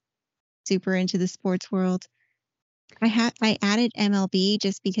like super into the sports world. I added MLB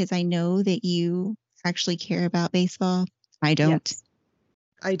just because I know that you actually care about baseball. I don't. Yes,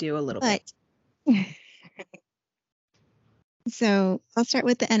 I do a little bit. But so I'll start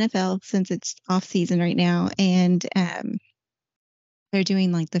with the NFL since it's off season right now, and they're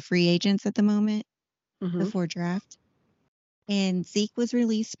doing like the free agents at the moment Hmm. before draft. And Zeke was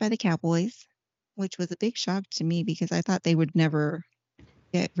released by the Cowboys, which was a big shock to me because I thought they would never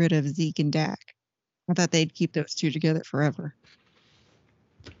get rid of Zeke and Dak. I thought they'd keep those two together forever.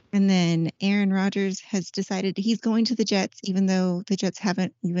 And then Aaron Rodgers has decided he's going to the Jets, even though the Jets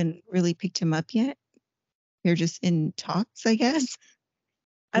haven't even really picked him up yet. They're just in talks, I guess.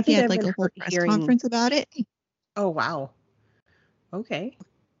 I He think had I've like been a whole press hearing. conference about it. Oh wow. Okay.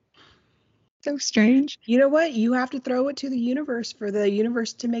 So strange. You know what? You have to throw it to the universe for the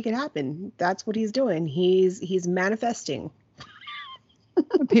universe to make it happen. That's what he's doing. He's manifesting.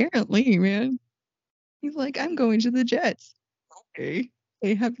 Apparently, man. He's like, I'm going to the Jets. Okay.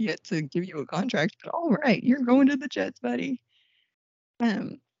 They have yet to give you a contract, but all right, you're going to the Jets, buddy.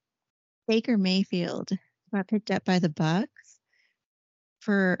 Um, Baker Mayfield. got picked up by the Bucks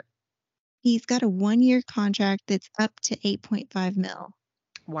for he's got a 1-year contract that's up to 8.5 mil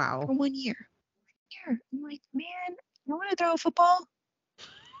Wow. for 1 year. Here, I'm like, man, you want to throw a football?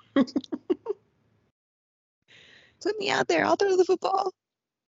 Put me out there. I'll throw the football.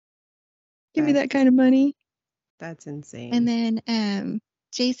 Give me That that kind of money. that's And insane. then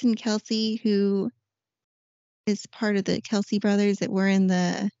Jason Kelsey, who is part of the Kelsey brothers that were in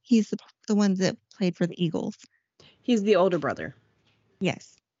he's the ones that played for the Eagles. He's the older brother.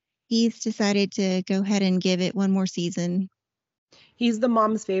 Yes. He's decided to go ahead and give it one more season. He's the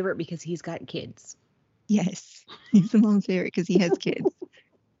mom's favorite because he's got kids. Yes. He's the mom's favorite because he has kids.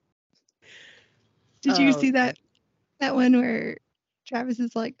 Did you Oh, see that one where Travis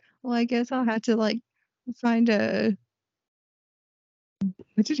is like, well, I guess I'll have to like find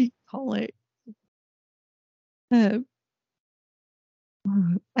what did he call it? Uh,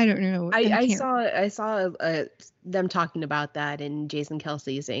 I don't know. I, I I can't. saw I saw them talking about that, and Jason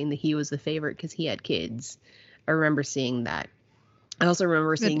Kelsey saying that he was the favorite because he had kids. I remember seeing that. I also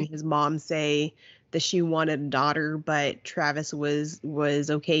remember seeing his mom say that she wanted a daughter, but Travis was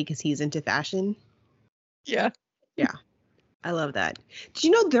okay because he's into fashion. Yeah. Yeah, I love that. Did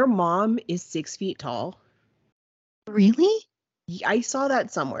you know their mom is 6 feet tall? Really? I saw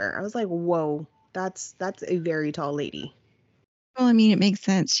that somewhere. I was like, whoa, that's a very tall lady. Well, I mean, it makes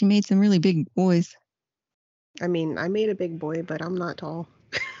sense. She made some really big boys. I mean, I made a big boy, but I'm not tall.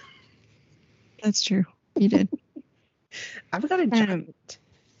 That's true. You did. I've got a Um, giant.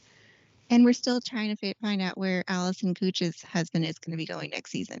 and we're still trying to find out where Allison Cooch's husband is going to be going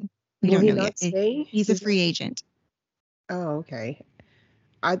next season. We Will don't he know yet. not stay? He's a He's not. free agent. Oh, okay.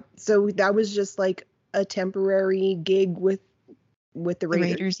 I so that was just like a temporary gig with the The Raiders.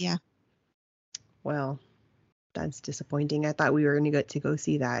 Raiders, yeah. Well, that's disappointing. I thought we were going to get to go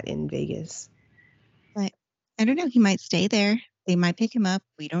see that in Vegas. But I don't know. He might stay there. They might pick him up.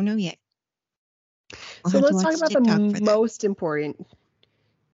 We don't know yet. I'll So have to let's talk watch about the TikTok for that. most important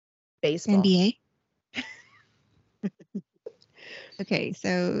baseball. NBA. Okay,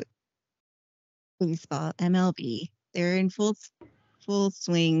 so baseball, MLB. They're in full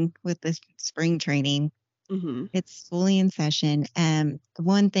swing with this spring training. Hmm. It's fully in session. The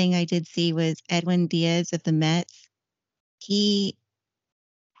one thing I did see was Edwin Diaz of the Mets. He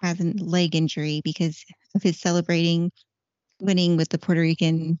has a leg injury because of his celebrating winning with the Puerto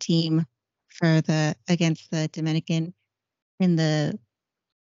Rican team for the against the Dominican in the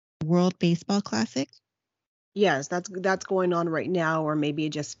World Baseball Classic. Yes, that's going on right now, or maybe it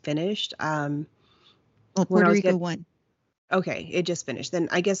just finished. Well, When I Puerto was Rico get won. Okay, it just finished. Then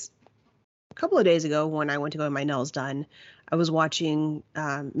I guess a couple of days ago when I went to go get my nails done, I was watching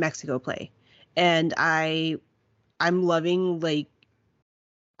Mexico play, and I'm loving like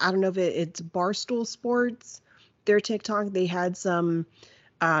I don't know if it's Barstool Sports, their TikTok. They had some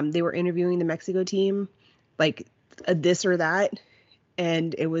they were interviewing the Mexico team, like this or that,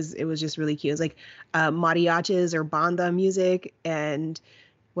 and it was just really cute. It was like mariachis or banda music, and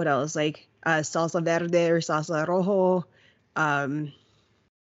what else like salsa verde or salsa rojo. Um,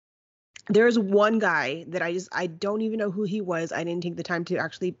 there's one guy that I don't even know who he was. I didn't take the time to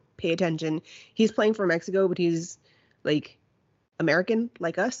actually pay attention. He's playing for Mexico, but he's like American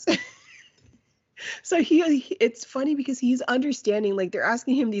like us. So it's funny because he's understanding, like they're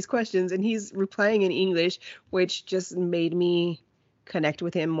asking him these questions and he's replying in English, which just made me connect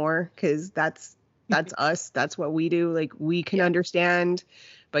with him more because that's us. That's what we do. Like we can Yeah. understand,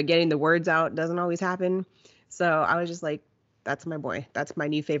 but getting the words out doesn't always happen. So I was just like, that's my boy. That's my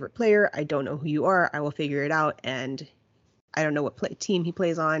new favorite player. I don't know who you are. I will figure it out. And I don't know what team he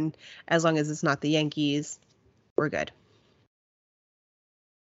plays on. As long as it's not the Yankees, we're good.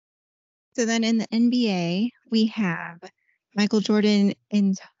 So then in the NBA, we have Michael Jordan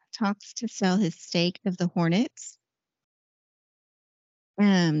in talks to sell his stake of the Hornets.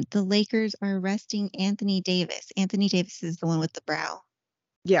 The Lakers are arresting Anthony Davis. Anthony Davis is the one with the brow.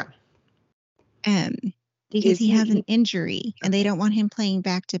 Yeah. Um, because Is he has an he injury and they okay? don't want him playing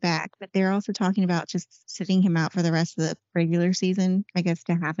back to back. But they're also talking about just sitting him out for the rest of the regular season, I guess,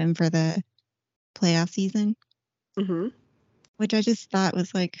 to have him for the playoff season, Mm-hmm. which I just thought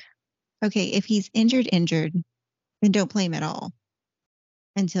was like, okay, if he's injured, then don't play him at all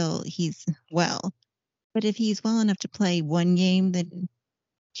until he's well. But if he's well enough to play one game, then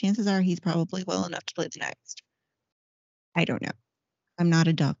chances are he's probably well enough to play the next. I don't know. I'm not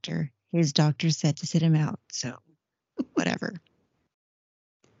a doctor. His doctor said to sit him out. So whatever.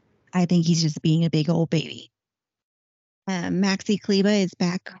 I think he's just being a big old baby. Maxi Kleba is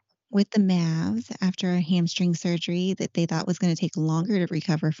back with the Mavs after a hamstring surgery that they thought was going to take longer to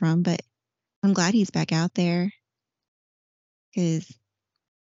recover from, but I'm glad he's back out there because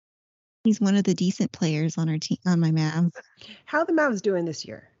he's one of the decent players on our team, on my Mavs. How the Mavs doing this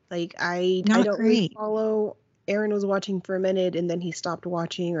year? Like I Not don't really great. follow. Aaron was watching for a minute and then he stopped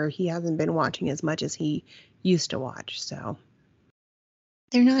watching, or he hasn't been watching as much as he used to watch. So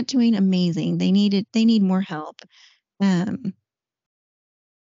They're not doing amazing. They need more help. Um,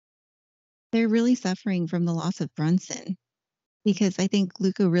 they're really suffering from the loss of Brunson because I think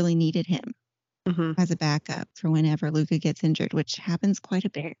Luca really needed him mhm. as a backup for whenever Luca gets injured, which happens quite a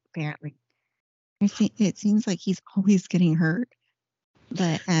bit apparently. It seems like he's always getting hurt.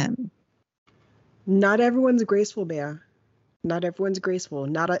 But Not everyone's graceful, Bea. Not everyone's graceful.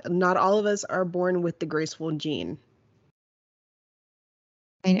 Not all of us are born with the graceful gene.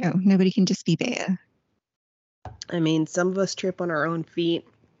 I know nobody can just be Bea. I mean, some of us trip on our own feet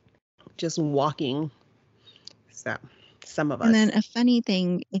just walking. So, some of And then us. a funny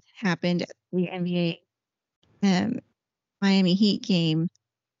thing happened at the NBA Miami Heat game.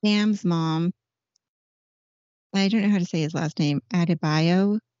 Bam's mom, I don't know how to say his last name,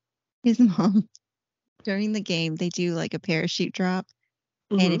 Adebayo, his mom, during the game, they do like a parachute drop.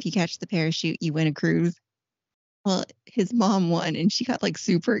 And Mhm. if you catch the parachute, you win a cruise. Well, his mom won and she got like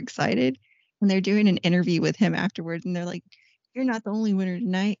super excited. And they're doing an interview with him afterwards. And they're like, "You're not the only winner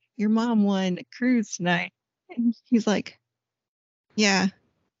tonight. Your mom won a cruise tonight." And he's like, "Yeah,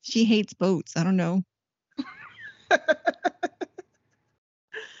 she hates boats. I don't know."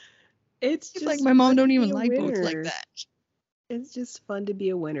 It's He's like, just "My mom fun to don't be even a like boats like winner. that." It's just fun to be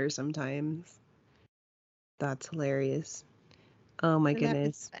a winner sometimes. That's hilarious. Oh my So that was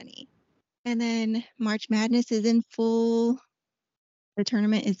goodness. funny. And then March Madness is in full. The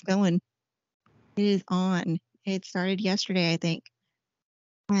tournament is going. It is on. It started yesterday, I think.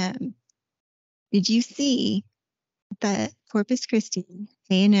 Um, did you see that Corpus Christi,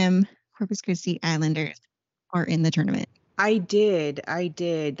 A&M Corpus Christi Islanders are in the tournament? I did. I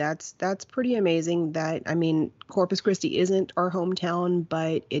did. That's pretty amazing that I mean, Corpus Christi isn't our hometown,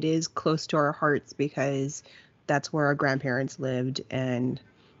 but it is close to our hearts because that's where our grandparents lived and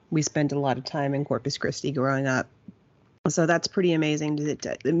we spent a lot of time in Corpus Christi growing up. So that's pretty amazing.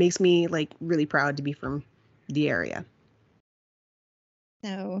 It makes me like really proud to be from the area.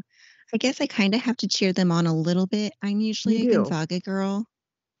 So I guess I kind of have to cheer them on a little bit. I'm You usually a do. Gonzaga girl.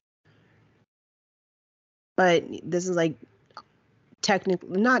 But this is like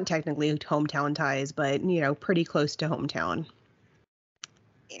technically not technically hometown ties, but pretty close to hometown.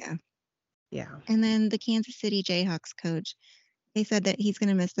 Yeah. Yeah. And then the Kansas City Jayhawks coach, they said that he's going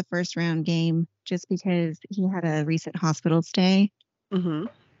to miss the first round game just because he had a recent hospital stay. Hmm.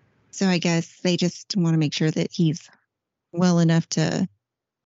 So I guess they just want to make sure that he's well enough to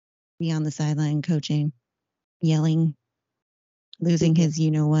be on the sideline coaching, yelling, losing Yeah. his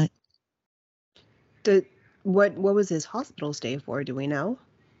you know what. The what was his hospital stay for? Do we know?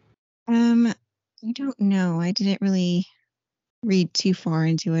 I don't know. I didn't really read too far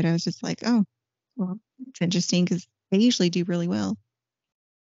into it. I was just like, oh, well, it's interesting because they usually do really well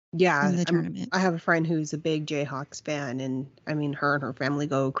in Yeah, the tournament. I have a friend who's a big Jayhawks fan, and I mean, her and her family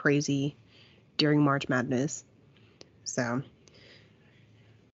go crazy during March Madness. So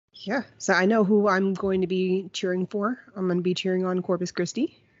yeah, so I know who I'm going to be cheering for. I'm going to be cheering on Corpus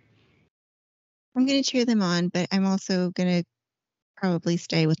Christi. I'm going to cheer them on, but I'm also going to probably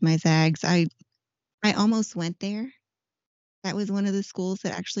stay with my Zags. I almost went there. That was one of the schools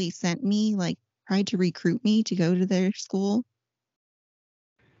that actually sent me, like, tried to recruit me to go to their school.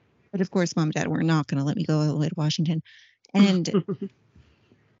 But of course, mom and dad were not going to let me go all the way to Washington. And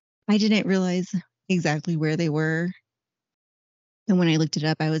I didn't realize exactly where they were. And when I looked it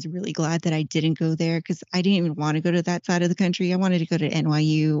up, I was really glad that I didn't go there because I didn't even want to go to that side of the country. I wanted to go to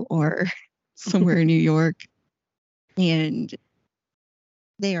NYU or somewhere in New York. And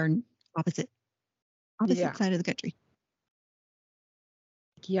they are opposite, opposite Yeah. side of the country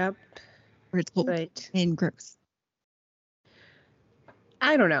Yep. where it's cold But and gross.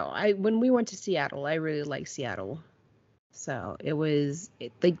 I don't know. I when we went to Seattle, I really liked Seattle. So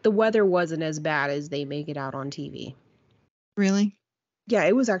like the weather wasn't as bad as they make it out on TV. Really? Yeah,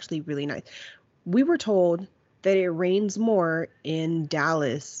 it was actually really nice. We were told that it rains more in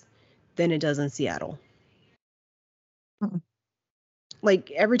Dallas than it does in Seattle. Uh-uh.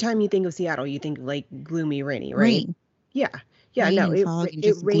 Like every time you think of Seattle, you think like gloomy, rainy, right? Rain, Yeah. Yeah, rain no, and fog and it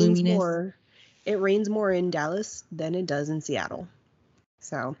just rains gloominess. more. It rains more in Dallas than it does in Seattle.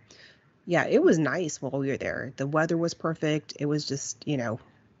 So, yeah, it was nice while we were there. The weather was perfect. It was just,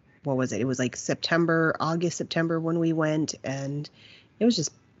 what was it? It was like September, August, September when we went, and it was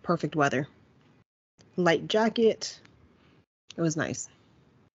just perfect weather. Light jacket. It was nice.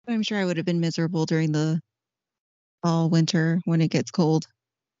 I'm sure I would have been miserable during the fall, winter when it gets cold.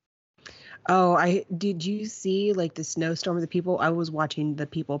 Oh, I did you see like the snowstorm of the people? I was watching the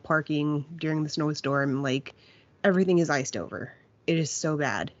people parking during the snowstorm. Like everything is iced over. It is so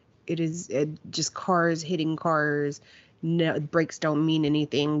bad. Just cars hitting cars. No, brakes don't mean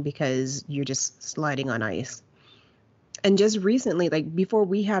anything because you're just sliding on ice. And just recently, like before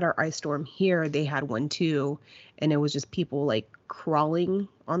we had our ice storm here, they had one too, and it was just people like crawling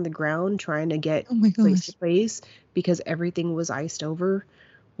on the ground trying to get Oh my place to gosh. place because everything was iced over,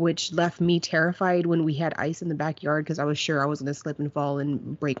 which left me terrified when we had ice in the backyard because I was sure I was going to slip and fall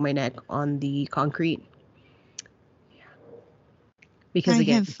and break my neck on the concrete. Because I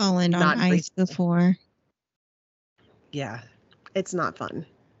again, have fallen on not ice breathable. before, Yeah, it's not fun.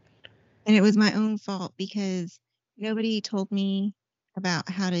 and it was my own fault because nobody told me about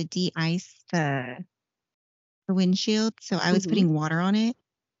how to de-ice the windshield. So I was Hmm. putting water on it,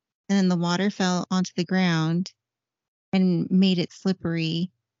 and then the water fell onto the ground and made it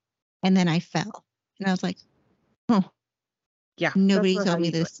slippery, and then I fell. And I was like, "Oh, Yeah, that's nobody not how told me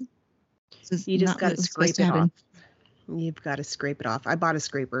you do it. this. This is You just not got what to was supposed scrape to it off. happen." You've got to scrape it off. I bought a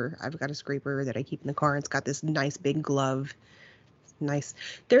scraper. I've got a scraper that I keep in the car. It's got this nice big glove. Nice.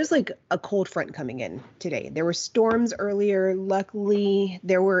 There's like a cold front coming in today. There were storms earlier. Luckily,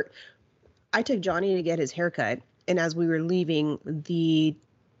 I took Johnny to get his haircut, and as we were leaving,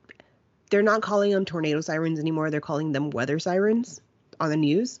 they're not calling them tornado sirens anymore. They're calling them weather sirens on the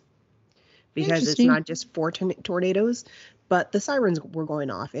news because it's Interesting. not just for tornadoes, but the sirens were going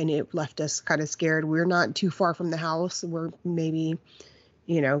off, and it left us kind of scared. We're not too far from the house. We're maybe,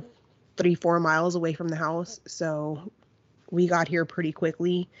 you know, 3-4 miles away from the house, so we got here pretty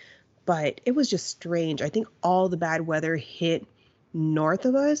quickly. But it was just strange. I think all the bad weather hit north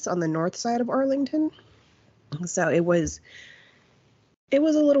of us on the north side of Arlington. So it was a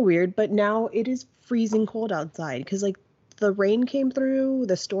little weird, but now it is freezing cold outside because like the rain came through,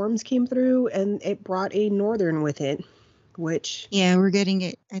 the storms came through, and it brought a northern with it, which Yeah, we're getting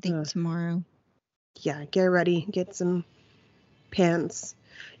it, I think, uh, tomorrow. yeah, get ready, get some pants.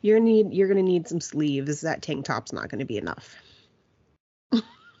 You're gonna need some sleeves. That tank top's not gonna be enough. I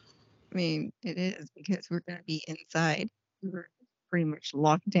mean, it is because we're going to be inside. We're pretty much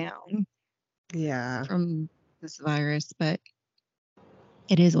locked down Yeah, from this virus, but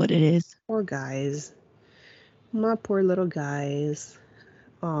it is what it is. poor guys. My poor little guys.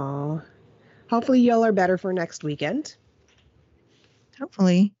 Aw. Hopefully y'all are better for next weekend.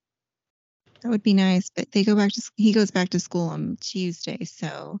 Hopefully, that would be nice. But he goes back to school on Tuesday,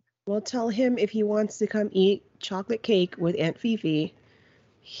 so We'll tell him if he wants to come eat chocolate cake with Aunt Fifi,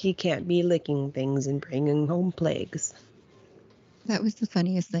 he can't be licking things and bringing home plagues. that was the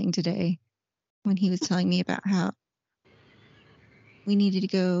funniest thing today when he was telling me about how we needed to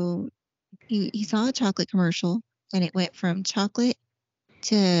go. He saw a chocolate commercial and it went from chocolate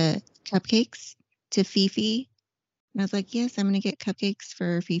to cupcakes to Fifi. And I was like, yes, I'm going to get cupcakes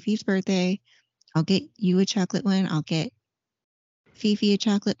for Fifi's birthday. I'll get you a chocolate one. I'll get Fifi a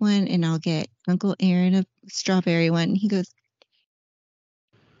chocolate one, and I'll get Uncle Aaron a strawberry one. He goes,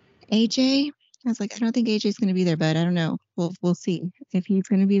 AJ? I was like, I don't think AJ's going to be there, but I don't know. We'll see. If he's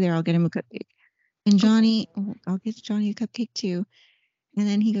going to be there, I'll get him a cupcake. And Johnny, oh, I'll get Johnny a cupcake too. And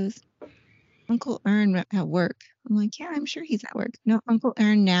then he goes, Uncle Aaron at work. I'm like, yeah, I'm sure he's at work. No, Uncle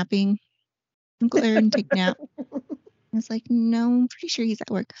Aaron napping. Uncle Aaron take nap. I was like, no, I'm pretty sure he's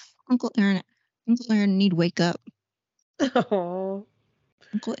at work. Uncle Aaron need wake up. Oh,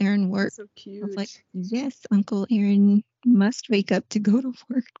 Uncle Aaron work. so I was like, cute. yes, Uncle Aaron must wake up to go to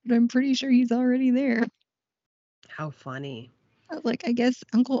work, but I'm pretty sure he's already there. How funny. I was like, I guess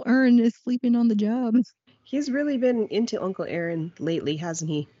Uncle Aaron is sleeping on the job He's really been into Uncle Aaron lately, hasn't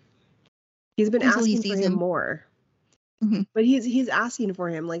he? He's been until he asking for sees him him. more. Mhm. But he's asking for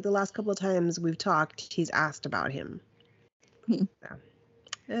him. Like the last couple of times we've talked, he's asked about him. Mhm. Yeah,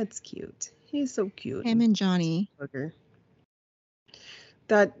 that's cute. He's so cute. Him and Johnny. Booger.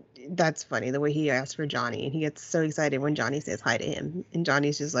 That that's funny the way he asks for Johnny and he gets so excited when Johnny says hi to him and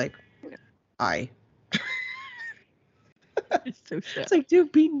Johnny's just like hi. It's so It's sad. like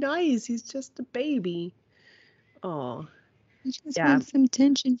dude, be nice. He's just a baby. Oh He just yeah, wants some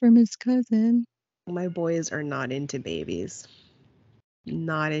attention from his cousin. my boys are not into babies.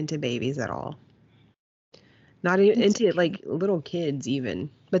 Not into babies at all. Not It's into okay. like little kids even.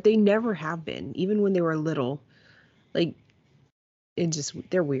 But they never have been, even when they were little. Like it just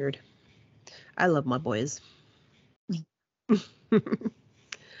they're weird. I love my boys. I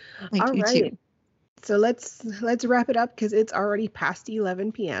All do right. too. So let's wrap it up because it's already past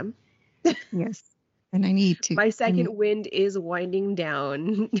 11 p.m. Yes. And I need to, My and second wind is winding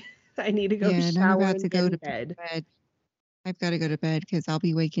down. I need to go yeah, and I'm shower about to and get go in to bed. bed. I've got to go to bed because I'll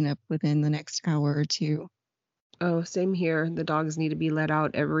be waking up within the next hour or two. Oh, same here. The dogs need to be let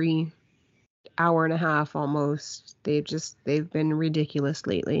out every hour and a half almost. They've been ridiculous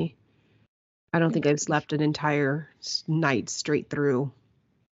lately. I don't They're think I've pretty slept an entire night straight through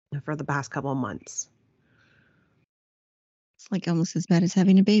for the past couple of months. It's like almost as bad as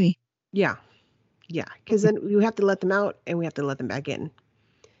having a baby. Yeah. Yeah. Because then we have to let them out and we have to let them back in.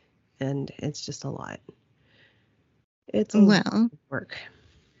 And it's just a lot. It's a lot Well, of work.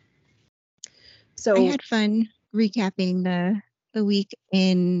 I So, had fun recapping the week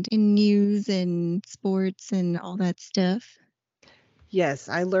in news and sports and all that stuff. yes,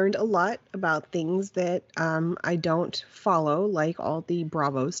 I learned a lot about things that I don't follow, like all the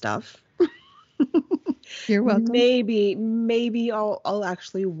Bravo stuff. You're welcome. Maybe I'll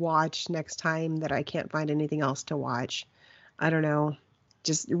actually watch next time that I can't find anything else to watch. I don't know.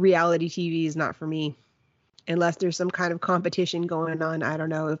 Just reality TV is not for me. Unless there's some kind of competition going on. I don't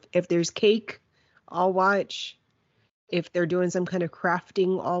know. If there's cake, I'll watch. If they're doing some kind of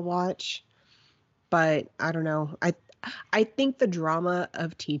crafting, I'll watch. But I don't know. I think the drama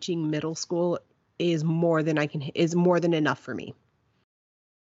of teaching middle school is more than enough for me.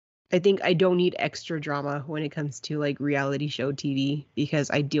 I think I don't need extra drama when it comes to like reality show TV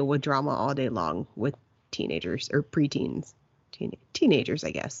because I deal with drama all day long with teenagers or preteens, teenagers,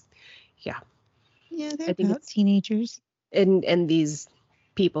 I guess. Yeah, Yeah, they're I think about it's teenagers. and these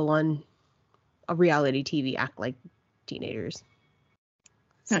people on a reality TV act like teenagers.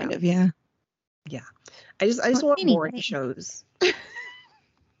 Kind So of, yeah. yeah, I just Well, want boring anyway, shows,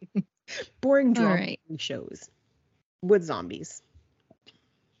 boring all drama right. shows with zombies.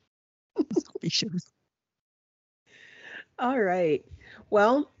 Zombie shows. All right.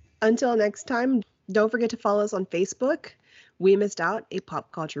 Well, until next time, don't forget to follow us on Facebook. We Missed Out, a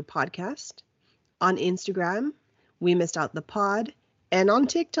pop culture podcast. On Instagram, We Missed Out the Pod. And on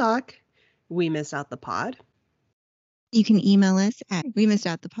TikTok, We Missed Out the Pod. You can email us at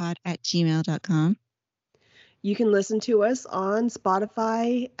wemissedoutthepod@gmail.com. You can listen to us on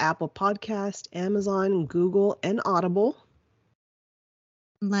Spotify, Apple Podcast, Amazon, Google, and Audible.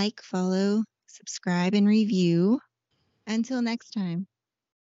 Like, follow, subscribe, and review. Until next time,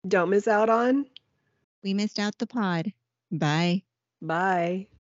 Don't miss out on. we missed out the pod. Bye. Bye.